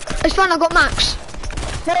 It's fine, I got Max.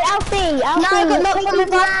 No, Alfie, No, I got knocked take from the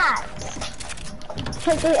the Max.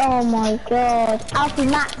 Take it. Oh my god. Alfie,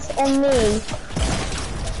 Max on me.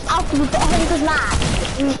 Alfie, you've got 100 Max.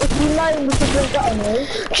 If you know because you've got on me.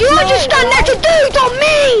 Do you understand that's a dude on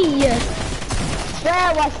me?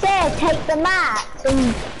 Well, I said take the mats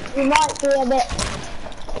and you might be a bit...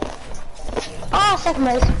 Oh, second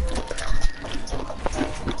race.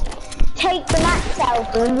 Take the mats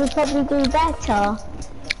out and you'll probably do better.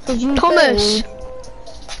 You Thomas. build.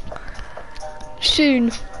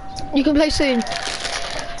 Soon. You can play soon.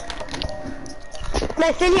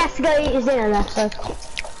 No, Finny has to go eat his dinner now, so.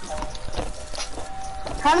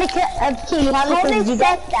 How many Keely, how many kills did you said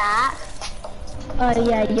get? that. Oh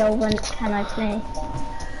yeah, yo, when can I play?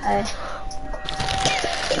 Oh.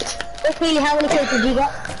 Keely, how many kills did you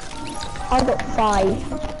get? I got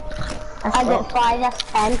 5. I got 5, that's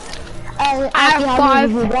 10. I have Alfie, how many 5.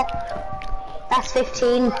 did you get? That's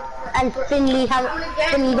 15. And Finley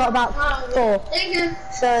got about 4.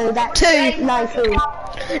 So that's 2. 19. No,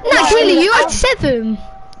 Keely, you had 7.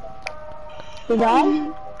 Did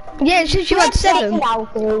I? Yeah, it says you had 7.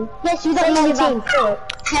 Yes, you got 19.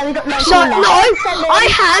 Yeah, we got 19. So, no, I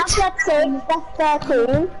had... 6, that's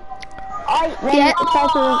 13. Yeah.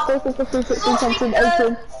 13, 14, 15, 16, 17,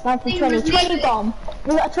 18, 19, 20. 20 bomb.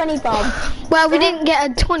 We got a 20 bomb. Well, we didn't get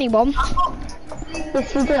a 20 bomb.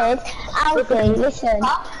 Yes, we did. Alfie, listen.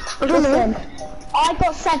 Listen. I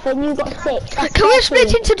got 7, you got 6. That's Can we 13.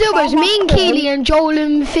 split into duos? Me and Keely and Joel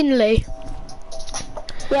and Finley.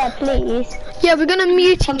 Yeah, please. Yeah, we're gonna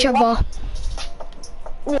mute each other.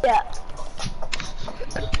 Yeah.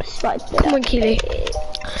 Come on, Keely.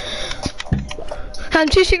 And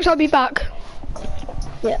 2-6, I'll be back.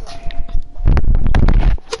 Yeah.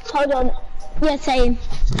 Hold on. Yeah, same.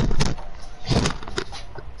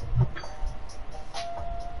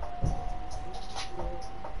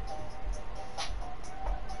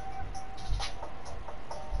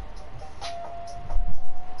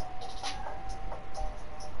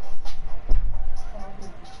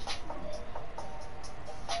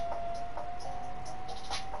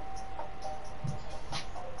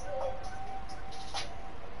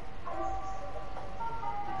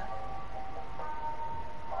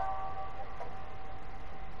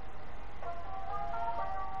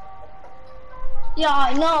 Yeah,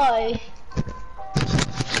 I know.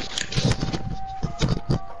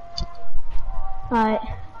 Right.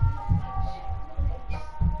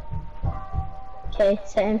 Okay,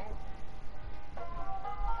 same.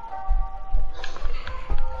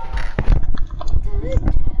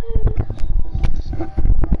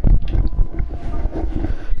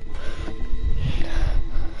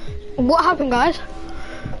 What happened, guys?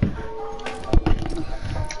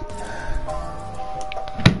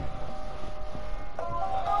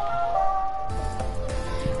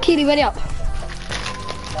 Keely, ready up.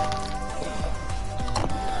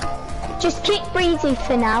 Just kick Breezy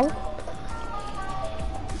for now.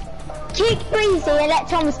 Kick Breezy and let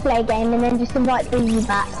Thomas play a game and then just invite Breezy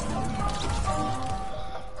back.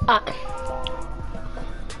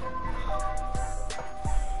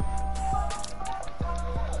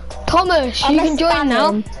 Thomas, you can join spam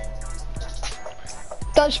now. him.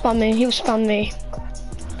 Don't spam me, he'll spam me.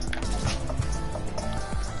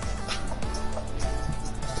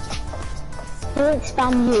 He won't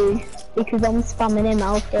spam you because I'm spamming him,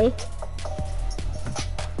 Alfie.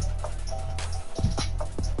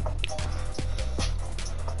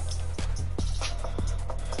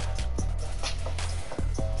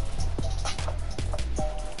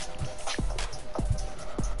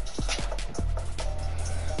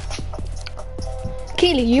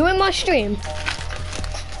 Keely, you in my stream?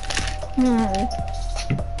 No.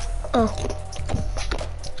 Oh.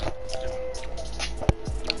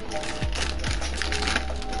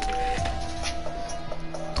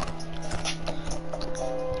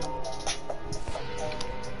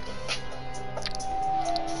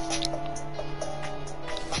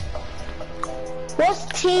 What's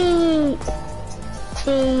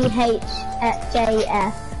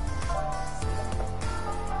TCHJF?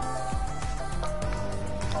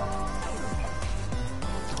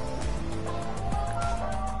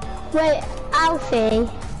 Wait, Alfie.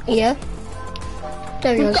 Yeah?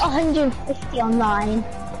 There he We've goes. got 150 online.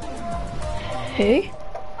 Who?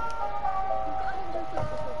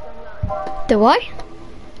 Do I?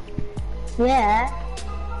 Yeah.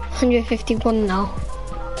 151 now.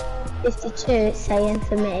 52 it's saying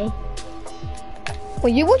for me. Were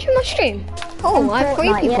you watching my stream? Oh, I have 3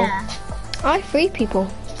 Fortnite, people. Yeah. I have 3 people.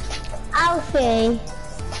 Alfie,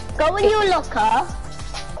 go in your locker.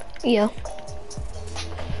 Yeah.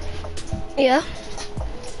 Yeah.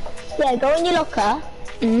 Yeah, go in your locker.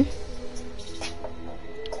 Mm.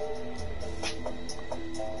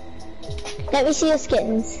 Let me see your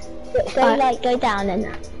skins. Go down in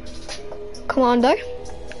that. Commando.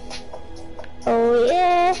 Oh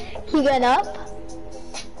yeah. Keep going up.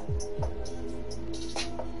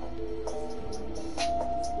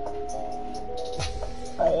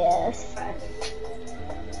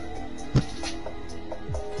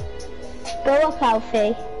 Go up,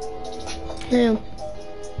 Alfie. Yeah.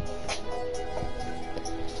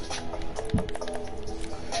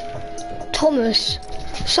 Thomas.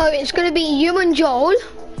 So it's gonna be you and Joel,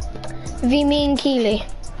 v me and Keely.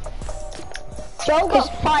 Joel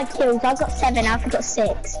got 5 kills, I got 7, Alfie got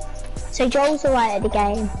 6. So Joel's away at the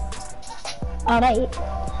game. Alright.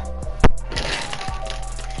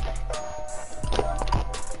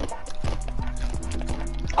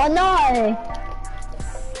 Oh no!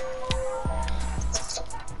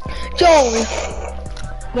 Joel,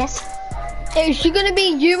 Yes? it's gonna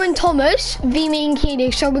be you and Thomas, v me and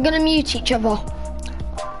Keely, so we're gonna mute each other.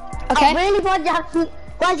 Okay? Oh, really? Why'd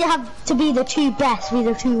you have to be the 2 best, be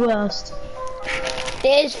the 2 worst?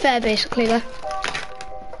 It is fair basically though.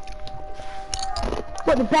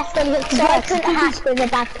 What, the best one against the So I worst? couldn't hack with a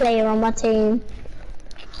bad player on my team.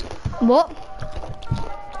 What?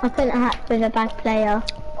 I couldn't hack with a bad player.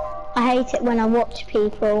 I hate it when I watch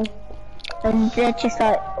people and they're just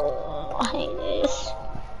like, oh, I hate this.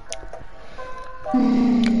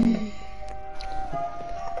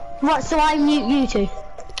 Right, so I mute you 2.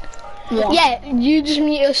 Yeah, you just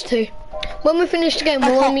mute us too. When we finish the game,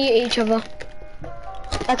 we'll all Okay. mute each other.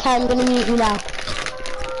 Okay, I'm gonna mute you now.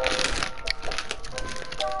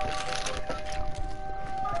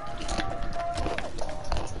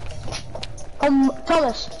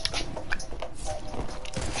 Thomas.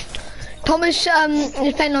 Thomas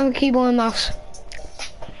is playing on the keyboard and mouse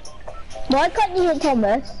Why can't you hit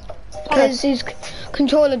Thomas? because his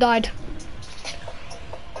controller died.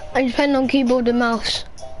 And he's playing on keyboard and mouse.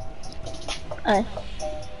 Oh.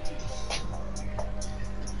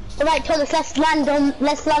 Alright, Thomas, let's land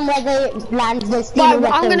where they land with Right, stealing I'm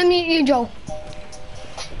weapons. gonna mute you, Joel.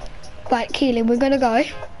 Right, Keely, we're gonna go.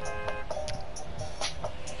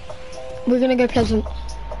 We're gonna go Pleasant.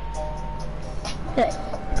 Okay.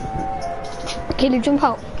 Keely, jump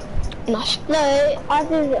out. Nice. No,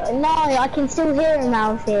 I can still hear him,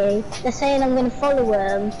 Alfie. They're saying I'm gonna follow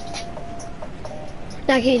him.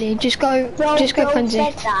 Now, Keely, just go Joel frenzy.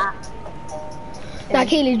 said that. Now,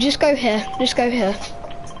 Keely, just go here. Just go here.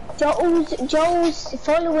 Joel's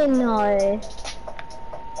following though.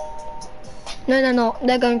 No, they're not.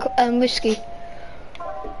 They're going risky.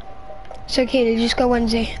 So, Keely, just go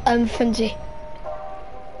frenzy.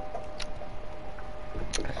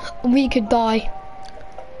 We could die.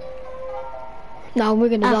 No, we're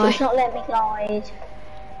gonna Alfie's die. not letting me glide.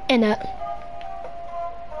 In it.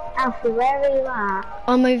 Alfie, where are you at?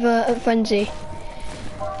 I'm over at frenzy.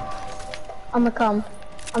 I'm gonna come.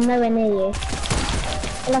 I'm nowhere near you.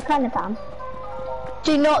 Well, I kind of am.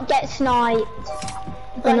 Do not get sniped.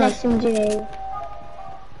 I've got I know. an SMG.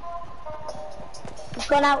 He's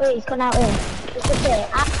gone out here, he's gone out here. He's just here.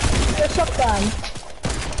 The shotgun.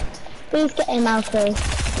 Please get him, Alfie.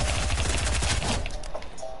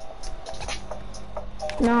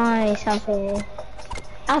 Nice, Alfie.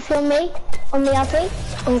 Alfie on me? On me, Alfie?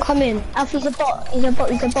 I'm coming. Alfie's a bot. He's a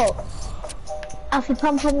bot, he's a bot. Alfie,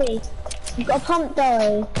 pump on me. You've got a pump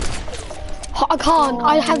though. I can't.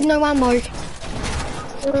 I have no ammo.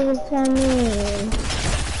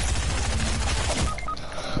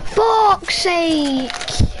 Fuck's sake!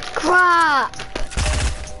 Crap!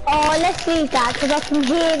 Oh, let's leave that because I can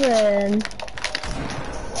hear them.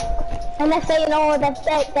 And they're saying, oh, they've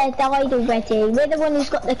died already. We're the one who's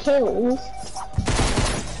got the kills.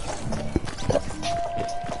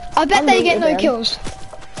 I bet I'm they get no leaving them. kills.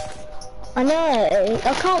 I know.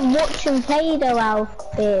 I can't watch them play though,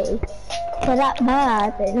 Alfie. They're that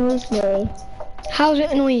bad. It annoys me. How's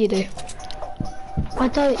it annoy you, do? I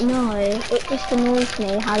don't know. It just annoys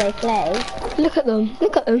me how they play. Look at them.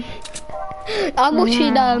 Look at them. I'm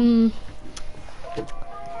watching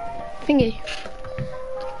thingy.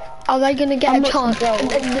 Are they gonna get I'm a chance? watching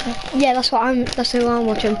Yeah, that's what I'm. That's who I'm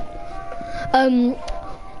watching.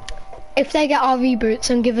 If they get our reboots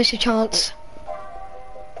and give us a chance.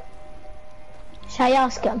 Shall I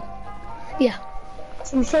ask them? Yeah.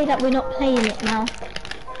 So we say that we're not playing it now.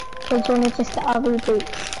 Or do you want to just get our reboot?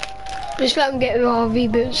 Just let them get our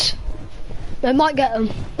reboots. They might get them.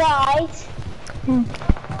 Guys! They're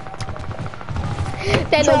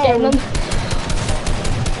not getting them.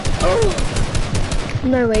 Oh.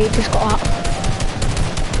 No way, you just got out.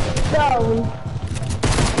 Go!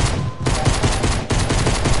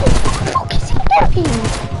 What is he doing?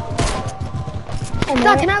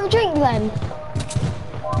 Dad, can I have a drink then?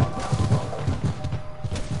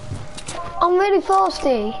 I'm really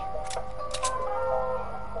thirsty.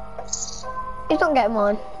 He's not getting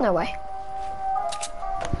mine. No way.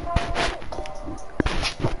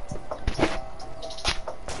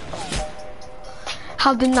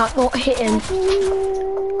 How did that not hit him?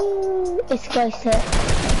 It's close to it.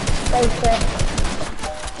 Go for it.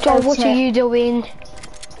 Joel, what are you doing?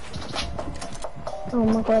 Oh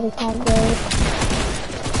my god, he can't go.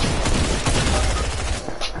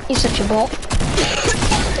 He's such a bot.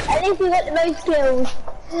 At least we got the most kills.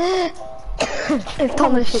 If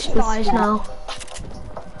Thomas dies now.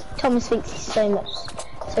 Thomas thinks he's so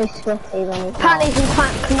sweaty when he's Apparently he can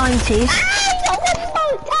crack 90s.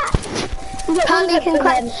 Apparently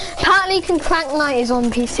he can crack 90s on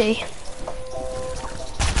PC.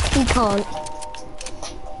 He can't.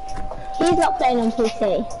 He's not playing on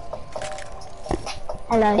PC.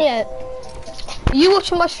 Hello. Yeah. Are you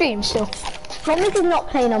watching my stream still? Thomas is not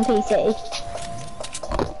playing on PC.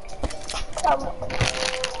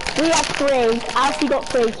 We have 3. Alfie got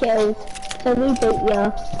 3 kills. So we beat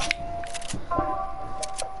you.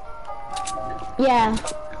 Yeah,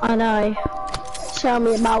 I know. Show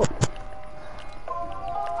me about.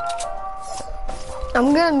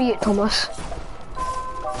 I'm gonna mute Thomas.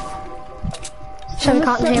 So we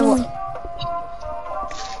can't hear what.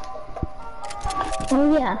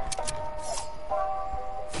 Oh yeah.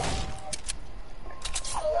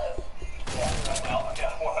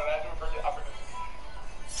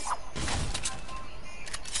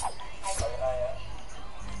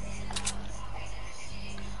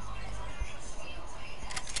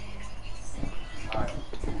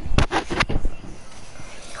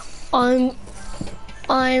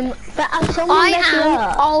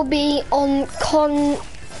 I'll be on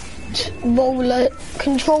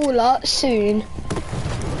controller soon.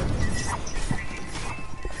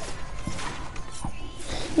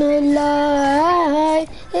 No lie,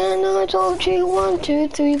 and I told you 1, 2,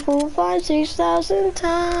 3, 4, 5, 6,000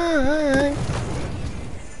 times.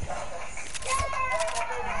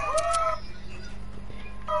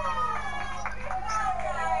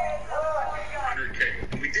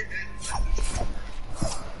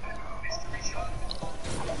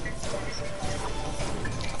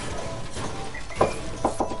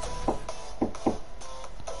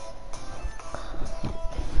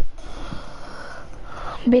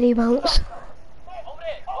 Biddy bounce.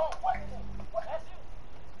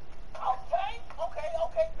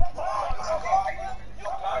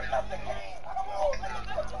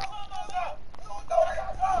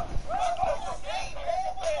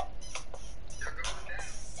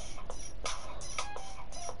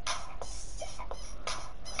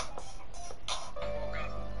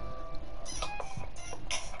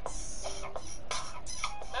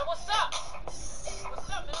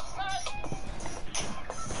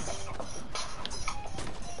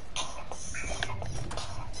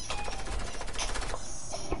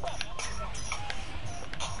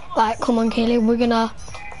 Right, come on, Kaylee, we're gonna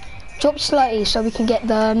drop slightly so we can get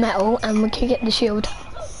the metal and we can get the shield.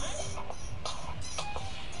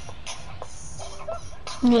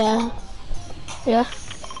 Yeah. Yeah?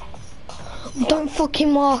 Don't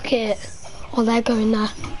fucking mark it. Oh, they're going there.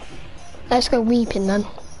 Let's go weeping then,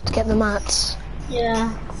 to get the mats.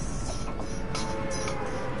 Yeah.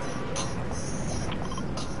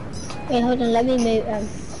 Wait, hold on, let me mute them.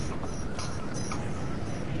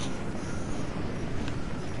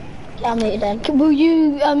 I'll mute them. Will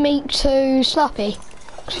you make to Slappy?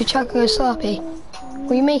 Should Chuck go Slappy?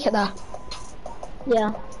 Will you make it there?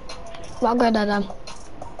 Yeah. Well, I'll go there then.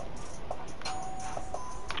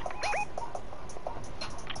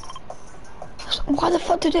 Why the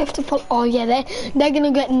fuck did they have to follow? Oh yeah, they're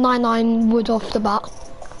gonna get 99 wood off the bat.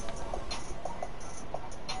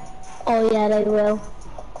 Oh yeah, they will.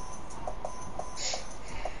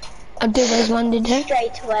 I do those one, did they?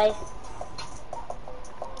 Straight away.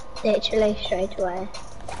 Literally straight away.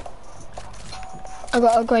 I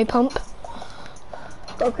got a grey pump.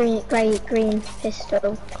 Got a green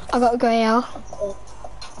pistol. I got a grey AR.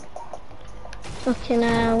 Fucking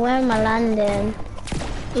where am I landing?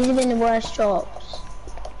 These have been the worst drops.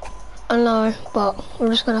 I know, but we're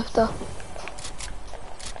just gonna have to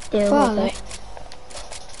deal with it.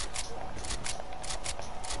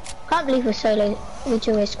 Can't believe we're solo with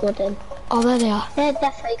Joey squadding. Oh, there they are. They're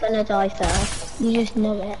definitely gonna die first. You just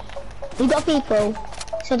know it. We got people,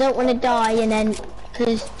 so I don't want to die and then,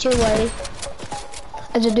 because Joey.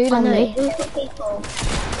 There's a dude on me. Who's got people?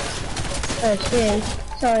 Oh, it's you.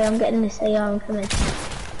 Sorry, I'm getting this AR, I'm coming.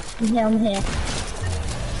 I'm here.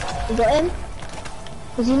 You got him?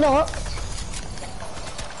 Was he knocked?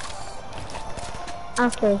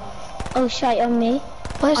 Apple. Oh, shite on me.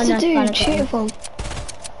 Where's the dude? Shoot him.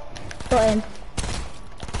 Got him.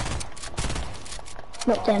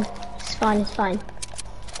 Knocked him. It's fine, it's fine.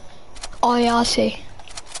 Oh yeah, I see.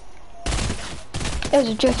 It was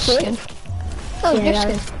a drift skin. Oh, yeah,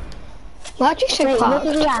 drift skin. Why'd you say Wait, parked?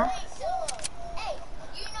 what did he have?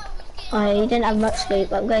 I didn't have much loot,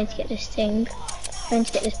 but I'm going to get this thing. I'm going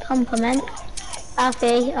to get this pump, I meant.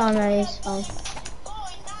 Alfie, oh no, he's fine.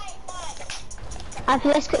 Alfie,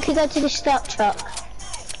 let's quickly go to the slurp truck.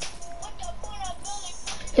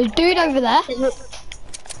 There's a dude over there.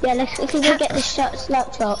 Yeah, let's quickly go get the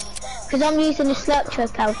slurp truck. Because I'm using the slurp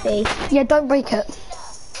truck, Alfie. Yeah, don't break it.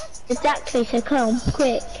 Exactly, so come,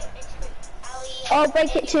 quick. I'll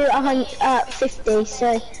break it to 50,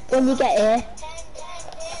 so when you get here.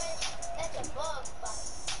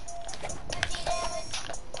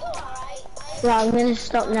 Right, I'm gonna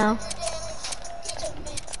stop now.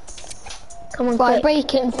 Come on, Right, quick.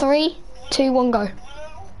 break it in 3, 2, 1, go.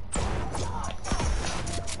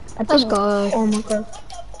 Let's go. Oh my god.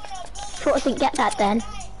 Thought I didn't get that then.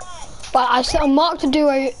 But I marked a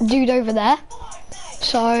dude over there.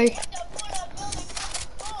 So,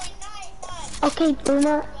 Okay,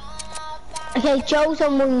 Boomer. Okay, Joel's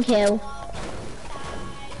on 1 kill.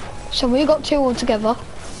 so we got 2 altogether.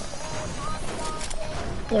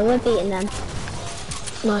 Yeah, we're beating them.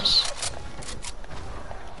 Nice.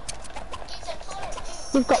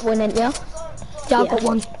 You've got 1, ain't you? Yeah, I've got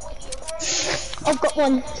 1. I've got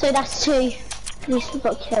 1, so that's 2. At least we've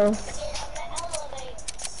got a kill.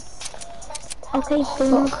 Okay,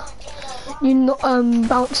 Boomer. Fuck. You not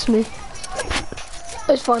bounced me.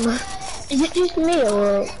 It's fine though. Is it just me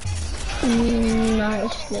or? No,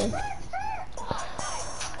 it's just me.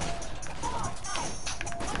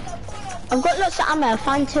 I've got lots of ammo. I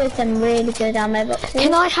found 2 of them really good ammo boxes.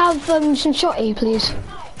 Can I have some shotty, please?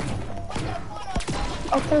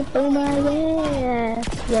 Okay, Boomer, yeah.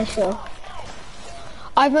 Yeah, sure.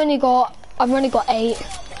 I've only got 8.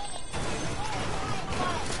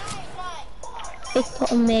 Big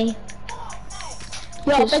pot on me.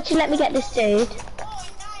 Yeah, I bet you let me get this dude.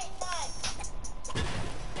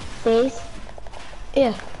 Please?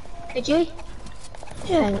 Yeah. Could you?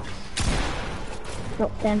 Yeah. Thanks.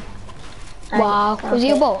 Knock them. Wow. Was he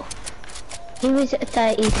a bot? He was at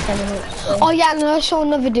 37. Oh yeah, and I saw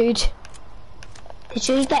another dude. Did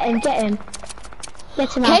you get him? Get him.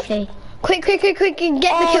 Get him, Okay. Alfie. Quick, get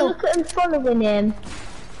the kill. Look at him following him.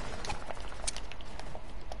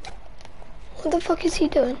 What the fuck is he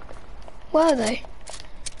doing? Where are they?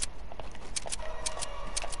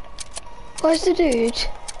 Where's the dude?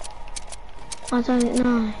 I don't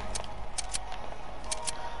know.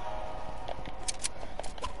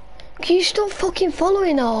 Can you stop fucking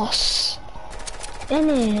following us?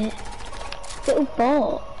 Innit? Little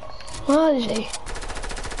bot. Where is he?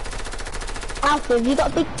 Alfie, have you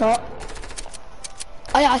got a big pot?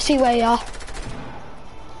 Oh yeah, I see where you are.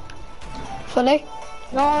 Follow?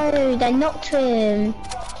 No, they knocked him.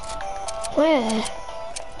 Where?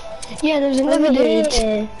 Yeah, there's another Over dude.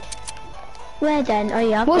 here. Where then? Oh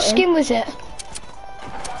yeah, I've What got him. skin was it?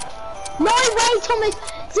 No way, Thomas!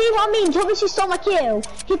 See what I mean? Thomas just stole my kill.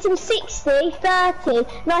 Hit him 60, 30.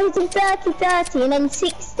 No, hit him 30, 30, and then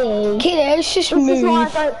 60. Keely, it's just This is why I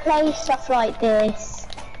move. don't play stuff like this.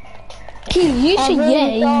 Keely, you I said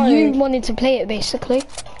really yeah, you don't. wanted to play it basically.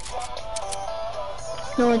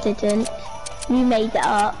 No, I didn't. You made it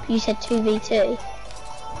up. You said 2v2.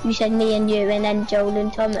 You said me and you, and then Joel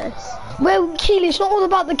and Thomas. Well, Keely, it's not all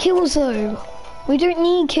about the kills though. We don't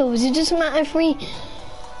need kills. It doesn't matter if we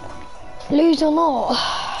lose or not.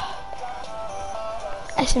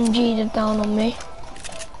 SMG'd it down on me.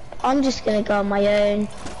 I'm just gonna go on my own.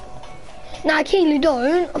 Nah, Keely,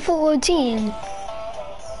 don't. I thought we were a team.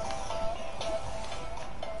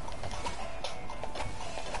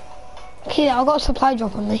 Keely, I've got a supply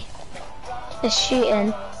drop on me. They're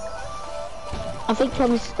shooting. I think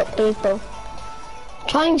Thomas has got people.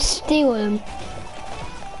 Try and steal him.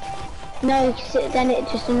 No, 'cause then it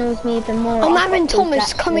just annoys me even more. I'm I've having got people, Thomas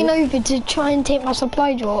actually. coming over to try and take my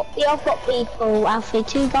supply drop. Yeah, I've got people, Alfie,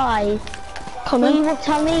 2 guys. Come See on. what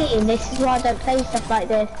I mean? This is why I don't play stuff like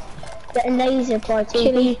this. Getting lasered by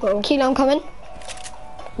 2 people. Keely, I'm coming.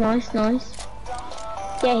 Nice, nice.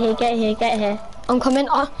 Get here, get here, get here. I'm coming.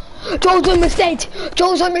 Joel's almost dead.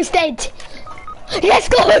 Joel's almost dead. Let's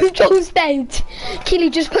go. Joel's dead.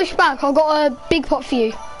 Keely, just push back. I've got a big pot for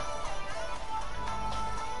you.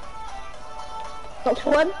 Got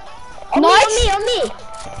 1. Nice. On me.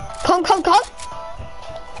 Come.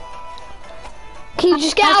 Keely,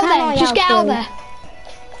 just get out there. Just get out there.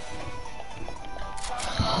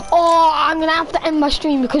 Oh, I'm gonna have to end my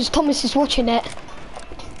stream because Thomas is watching it.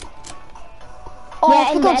 Oh, Yeah,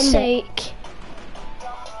 for end God's it. sake.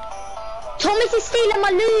 Thomas is stealing my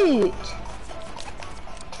loot.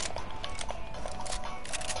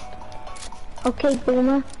 Okay,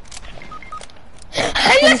 Boomer.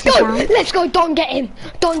 Hey, let's go. Let's go. Don't get him.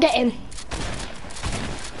 Don't get him.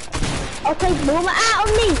 Okay, Boomer, out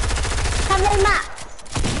on me. Have they mapped?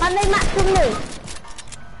 Have they mapped with me?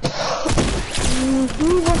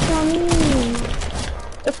 What do I mean?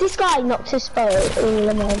 If this guy knocks his bow, all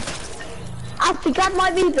of them. Alfie, grab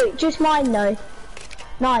my reboot, just mine though.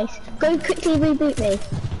 Nice. Go quickly reboot me.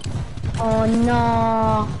 Oh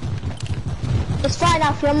no. It's fine,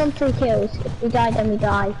 Alfie, I'm on 3 kills. If we die, then we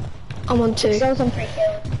die. I'm on 2. So I was on 3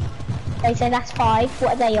 kills. They say that's 5.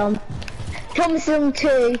 What are they on? Thomas is on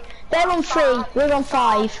 2. They're on 3. We're on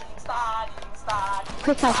 5.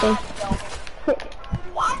 Quick, Alfie. Quick.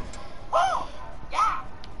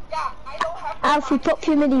 Alfie, pop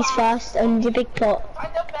your minis first and your big pot.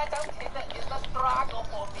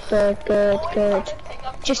 Good, good, good.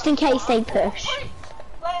 Just in case they push.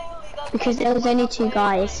 Because there was only 2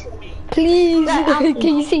 guys. Please,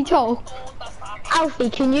 can you see Joel? Alfie,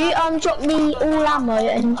 can you drop me all ammo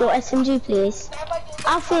and your SMG, please?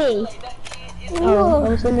 Alfie. Oh, I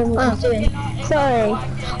was wondering what I was doing. Sorry.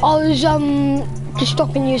 I was just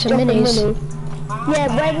stopping you some minis. Yeah,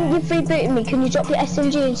 when you've rebooted me, can you drop your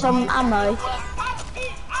SMG and some ammo?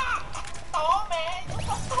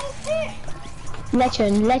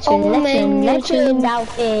 Legend,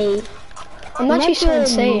 Alfie. I'm actually so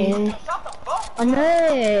insane. I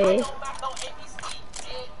know.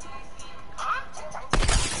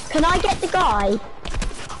 Can I get the guy?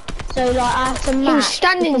 So like I have to match. He was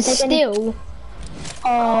standing still.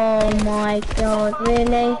 Oh my god,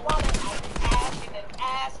 really?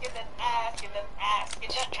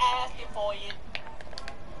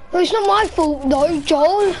 Well, it's not my fault though,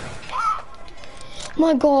 Joel.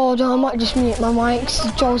 My god, I might just mute my mic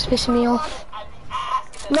 'cause Joel's pissing me off.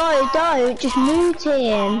 No, don't, just mute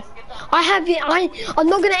him. I have it. I'm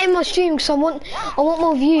not gonna end my stream because I want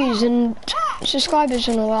more views and subscribers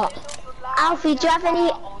and all that. Alfie, do you have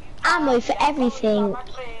any ammo for everything?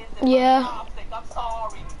 Yeah.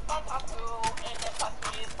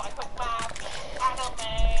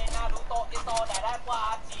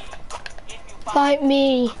 Fight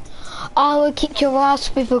me. I will kick your ass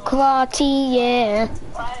with a karate, yeah.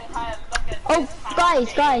 Oh,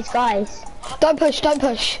 guys. Don't push.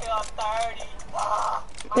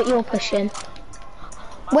 But you're pushing.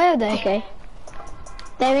 Where are they? Okay.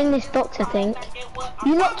 They're in this box, I think.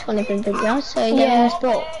 You knocked one of them, didn't you? So they're in this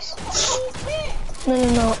box.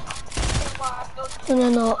 No.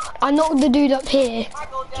 I knocked the dude up here.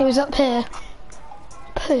 He was up here.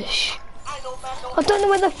 Push. I don't know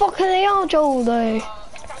where the fuck they are, Joel, though.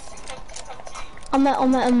 I'm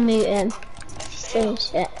gonna unmute him. Silly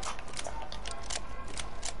shit.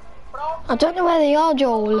 I don't know where they are,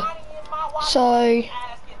 Joel. So,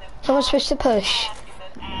 someone's supposed to push.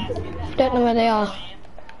 Don't know where they are.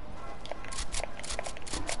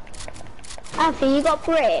 Alfie, you got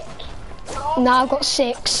brick? No, I've got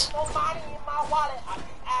 6.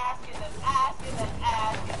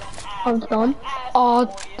 Hold on. Oh,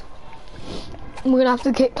 we're gonna have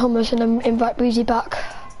to kick Thomas and then invite Breezy back.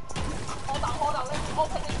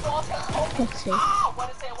 Let's see.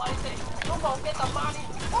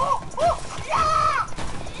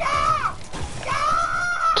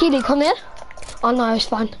 Keely, come here. Oh no, it's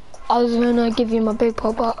fine. I was gonna give you my big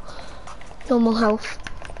pot, but normal health.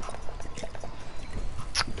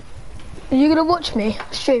 Are you gonna watch me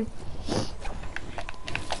stream?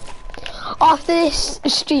 After this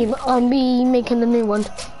stream, I'll be making a new one.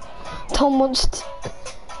 Tom wants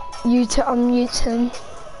you to unmute him.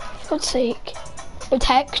 For God's sake.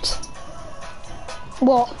 Protect.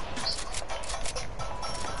 What?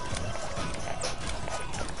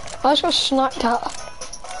 I just got sniped at.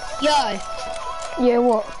 Yo. Yeah,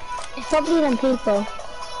 what? It's probably them people.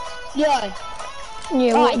 Yo.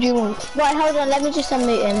 Yeah, what do you want? Right, hold on, let me just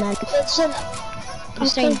unmute him then.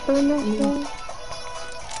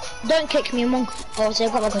 Don't kick me, monk. Oh, so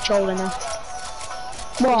I've got my controller now.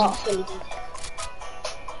 What?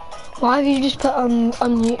 Why have you just put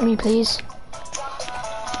unmute me, please?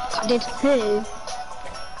 I did. Who?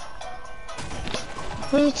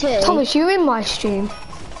 Who too? Thomas, you're in my stream.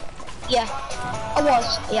 Yeah. I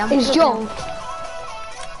was. Yeah. I'm Is Joel?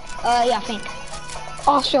 Yeah, I think.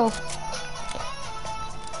 Ask Joel.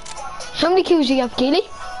 How many kills do you have, Keely?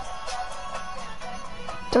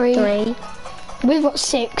 3. 3. We've got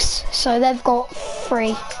 6, so they've got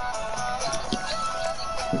 3.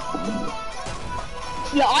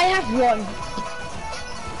 Yeah, I have 1.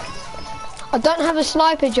 I don't have a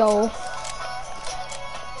sniper, Joel.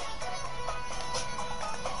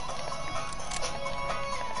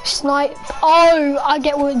 Snipe. Oh, I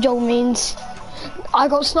get what Joel means. I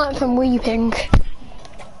got sniped from weeping.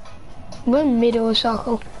 We're in the middle of a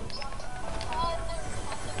circle.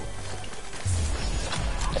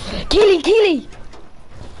 Keely!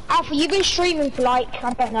 Alpha, you've been streaming for like,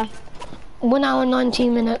 I don't know. 1 hour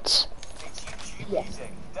 19 minutes. Yeah.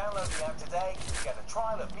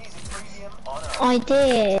 I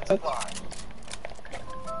did.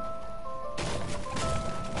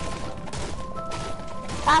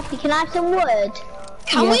 Alfie, can I have some wood?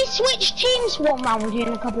 Can we switch teams one round? We're doing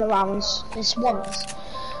a couple of rounds. Just once.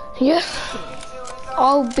 Yeah.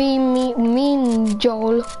 I'll be mean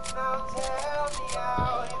Joel.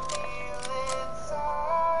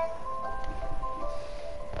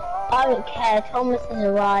 I don't care, Thomas is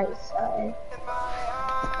alright, so...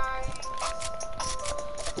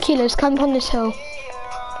 Kilos, camp on this hill.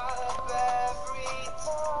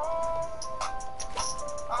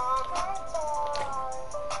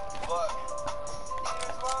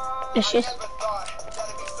 Vicious.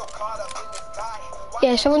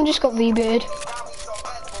 Yeah, someone just got rebooted.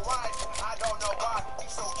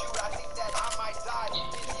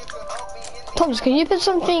 Thomas, can you put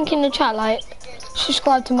something in the chat, like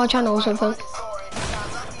subscribe to my channel or something?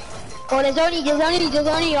 Well, there's only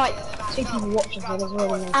like 2 people watching, so there's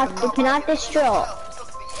really no. Alfie, can I have this drop?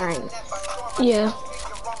 Thanks. Yeah.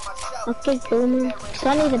 Okay, cool, man. Because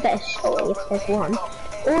I need a better shot if there's one.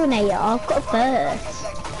 Oh, no, yeah, I've got a burst.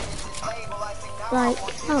 Like,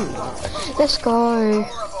 come on. Let's go.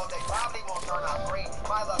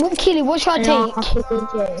 What, Keely, what should I take?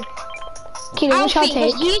 Keely, what should I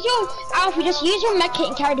take? Alfie, just use your med kit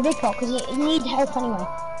and carry the big pot, because you need help anyway.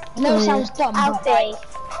 I know it sounds dumb, but Alfie.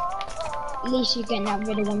 at least you're getting that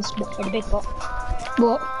really one spot for the big pot.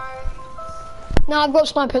 What? No, I've got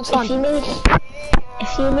sniper, it's fine.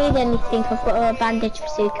 If you need anything, I've got a bandage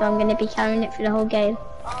bazooka. I'm going to be carrying it for the whole game.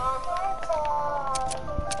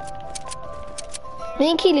 Me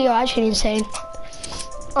and Keely are actually insane.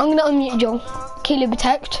 I'm gonna unmute Joel. Keely,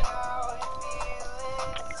 protect.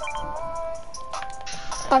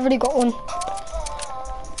 I've already got one.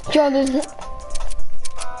 Joel isn't.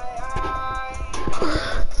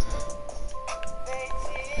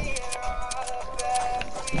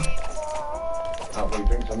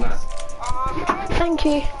 Thank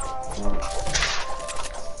you.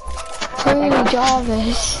 Holy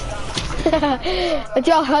Jarvis.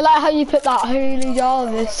 Joel, I like how you put that, Holy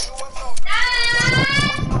Jarvis.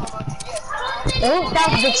 Oh, that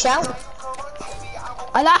was a big shout.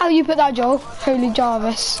 I like how you put that, Joel. Holy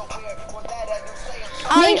Jarvis.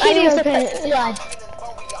 I'm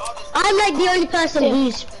like the only person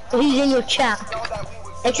who's in your chat.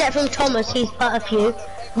 Except from Thomas, he's part of you.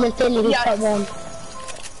 And then Finley, he's part one.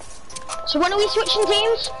 So when are we switching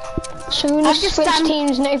teams? So we're gonna switch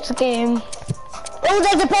teams next game. Oh,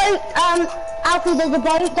 there's a boat, Alfie, there's a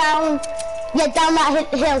boat down, down that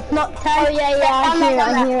hill, not turn. Oh, yeah,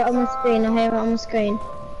 I hear it on the screen,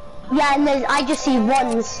 Yeah, and I just see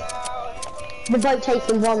ones. The boat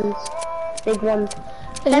taking ones. Big ones.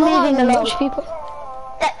 They're moving along. People.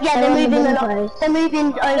 They're moving along. They're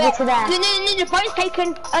moving over to there. No, the boat's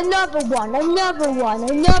taken another one. And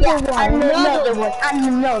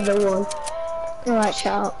another one. Alright,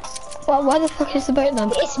 shut up. Well, why the fuck is the boat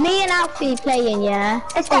then? It's me and Alfie playing, yeah?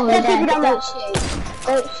 It's oh, that people down there.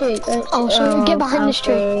 Don't shoot. Oh, so get behind this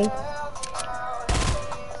tree.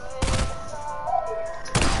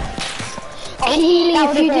 Keely,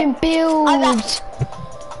 if you didn't build, I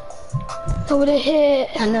would have hit.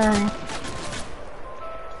 I know.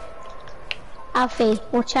 Alfie,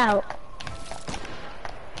 watch out.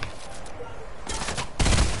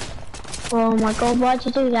 Oh my god, why'd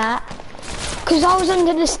you do that? Because I was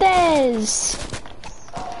under the stairs.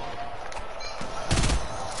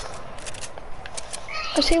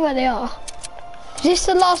 I'll see where they are. Is this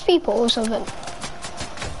the last people or something?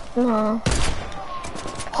 No.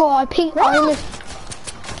 Oh, I peeked. Oh,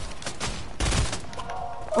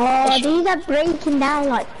 these are breaking down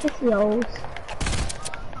like pixels.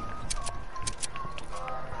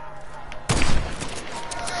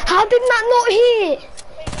 How did that not hit?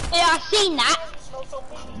 Yeah, I've seen that.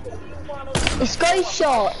 It's ghost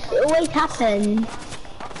shot. It always happens.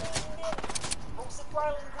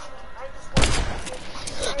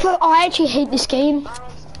 Bro, I actually hate this game.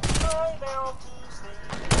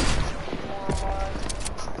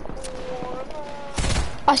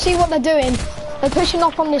 I see what they're doing. They're pushing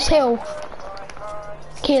up on this hill.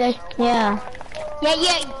 Keely. Yeah. Yeah,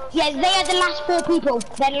 they are the last 4 people.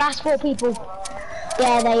 They're the last 4 people.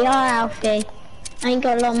 Yeah, they are, Alfie. I ain't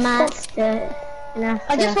got a lot of mats to...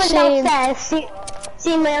 I just went downstairs,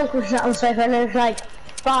 seen my uncle sat on the sofa, and I was like,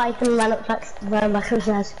 bye, and ran up back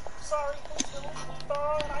upstairs.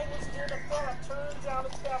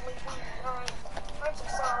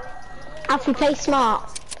 Alfie, play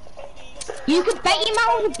smart. You could bait him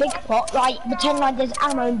out with a big pot, like pretend like there's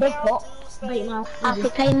ammo in big pot. Bait him out. Alfie,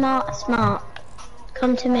 play smart.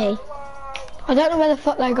 Come to me. I don't know where the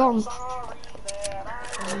fuck they're gone.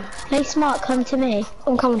 Play smart, come to me.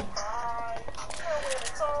 I'm coming.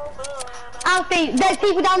 Alfie, there's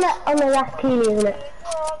people down there. Oh no, that's Keely, isn't it?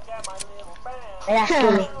 Yeah,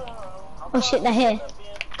 Keely. Oh shit, they're here.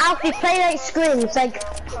 Alfie, play like screens, like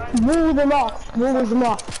wall them off, wall them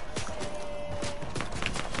off.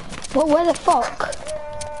 What? Where the fuck?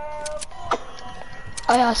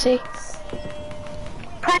 Oh yeah, I see.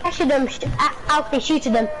 Pressure them, Alfie, shoot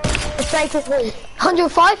at them. Just break his wall.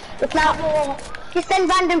 105? It's now. Just send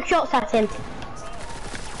random shots at him.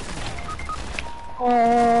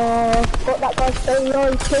 Oh, got that guy so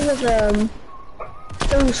low, kill of them.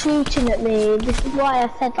 Still shooting at me. This is why I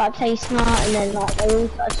said like play smart and then like they all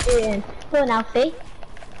start shooting. Go on Alfie.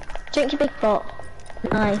 Drink your big pot.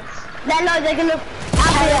 Nice. They're low, they're gonna.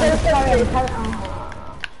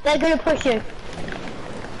 They're gonna push you.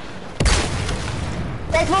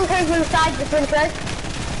 There's one coming from the side, this one close.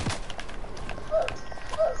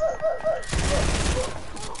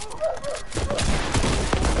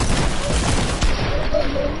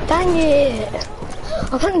 Dang it!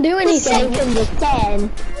 I couldn't do anything. Second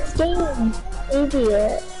again. Game,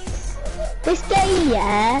 idiot. This game,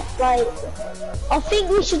 yeah, like, I think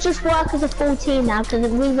we should just work as a full team now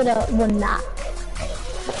because we would have won that.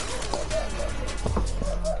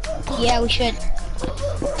 Yeah, we should.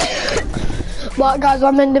 Right guys,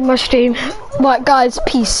 I'm ending my stream. Right guys,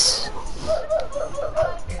 peace.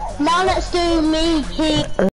 Now let's do me, he.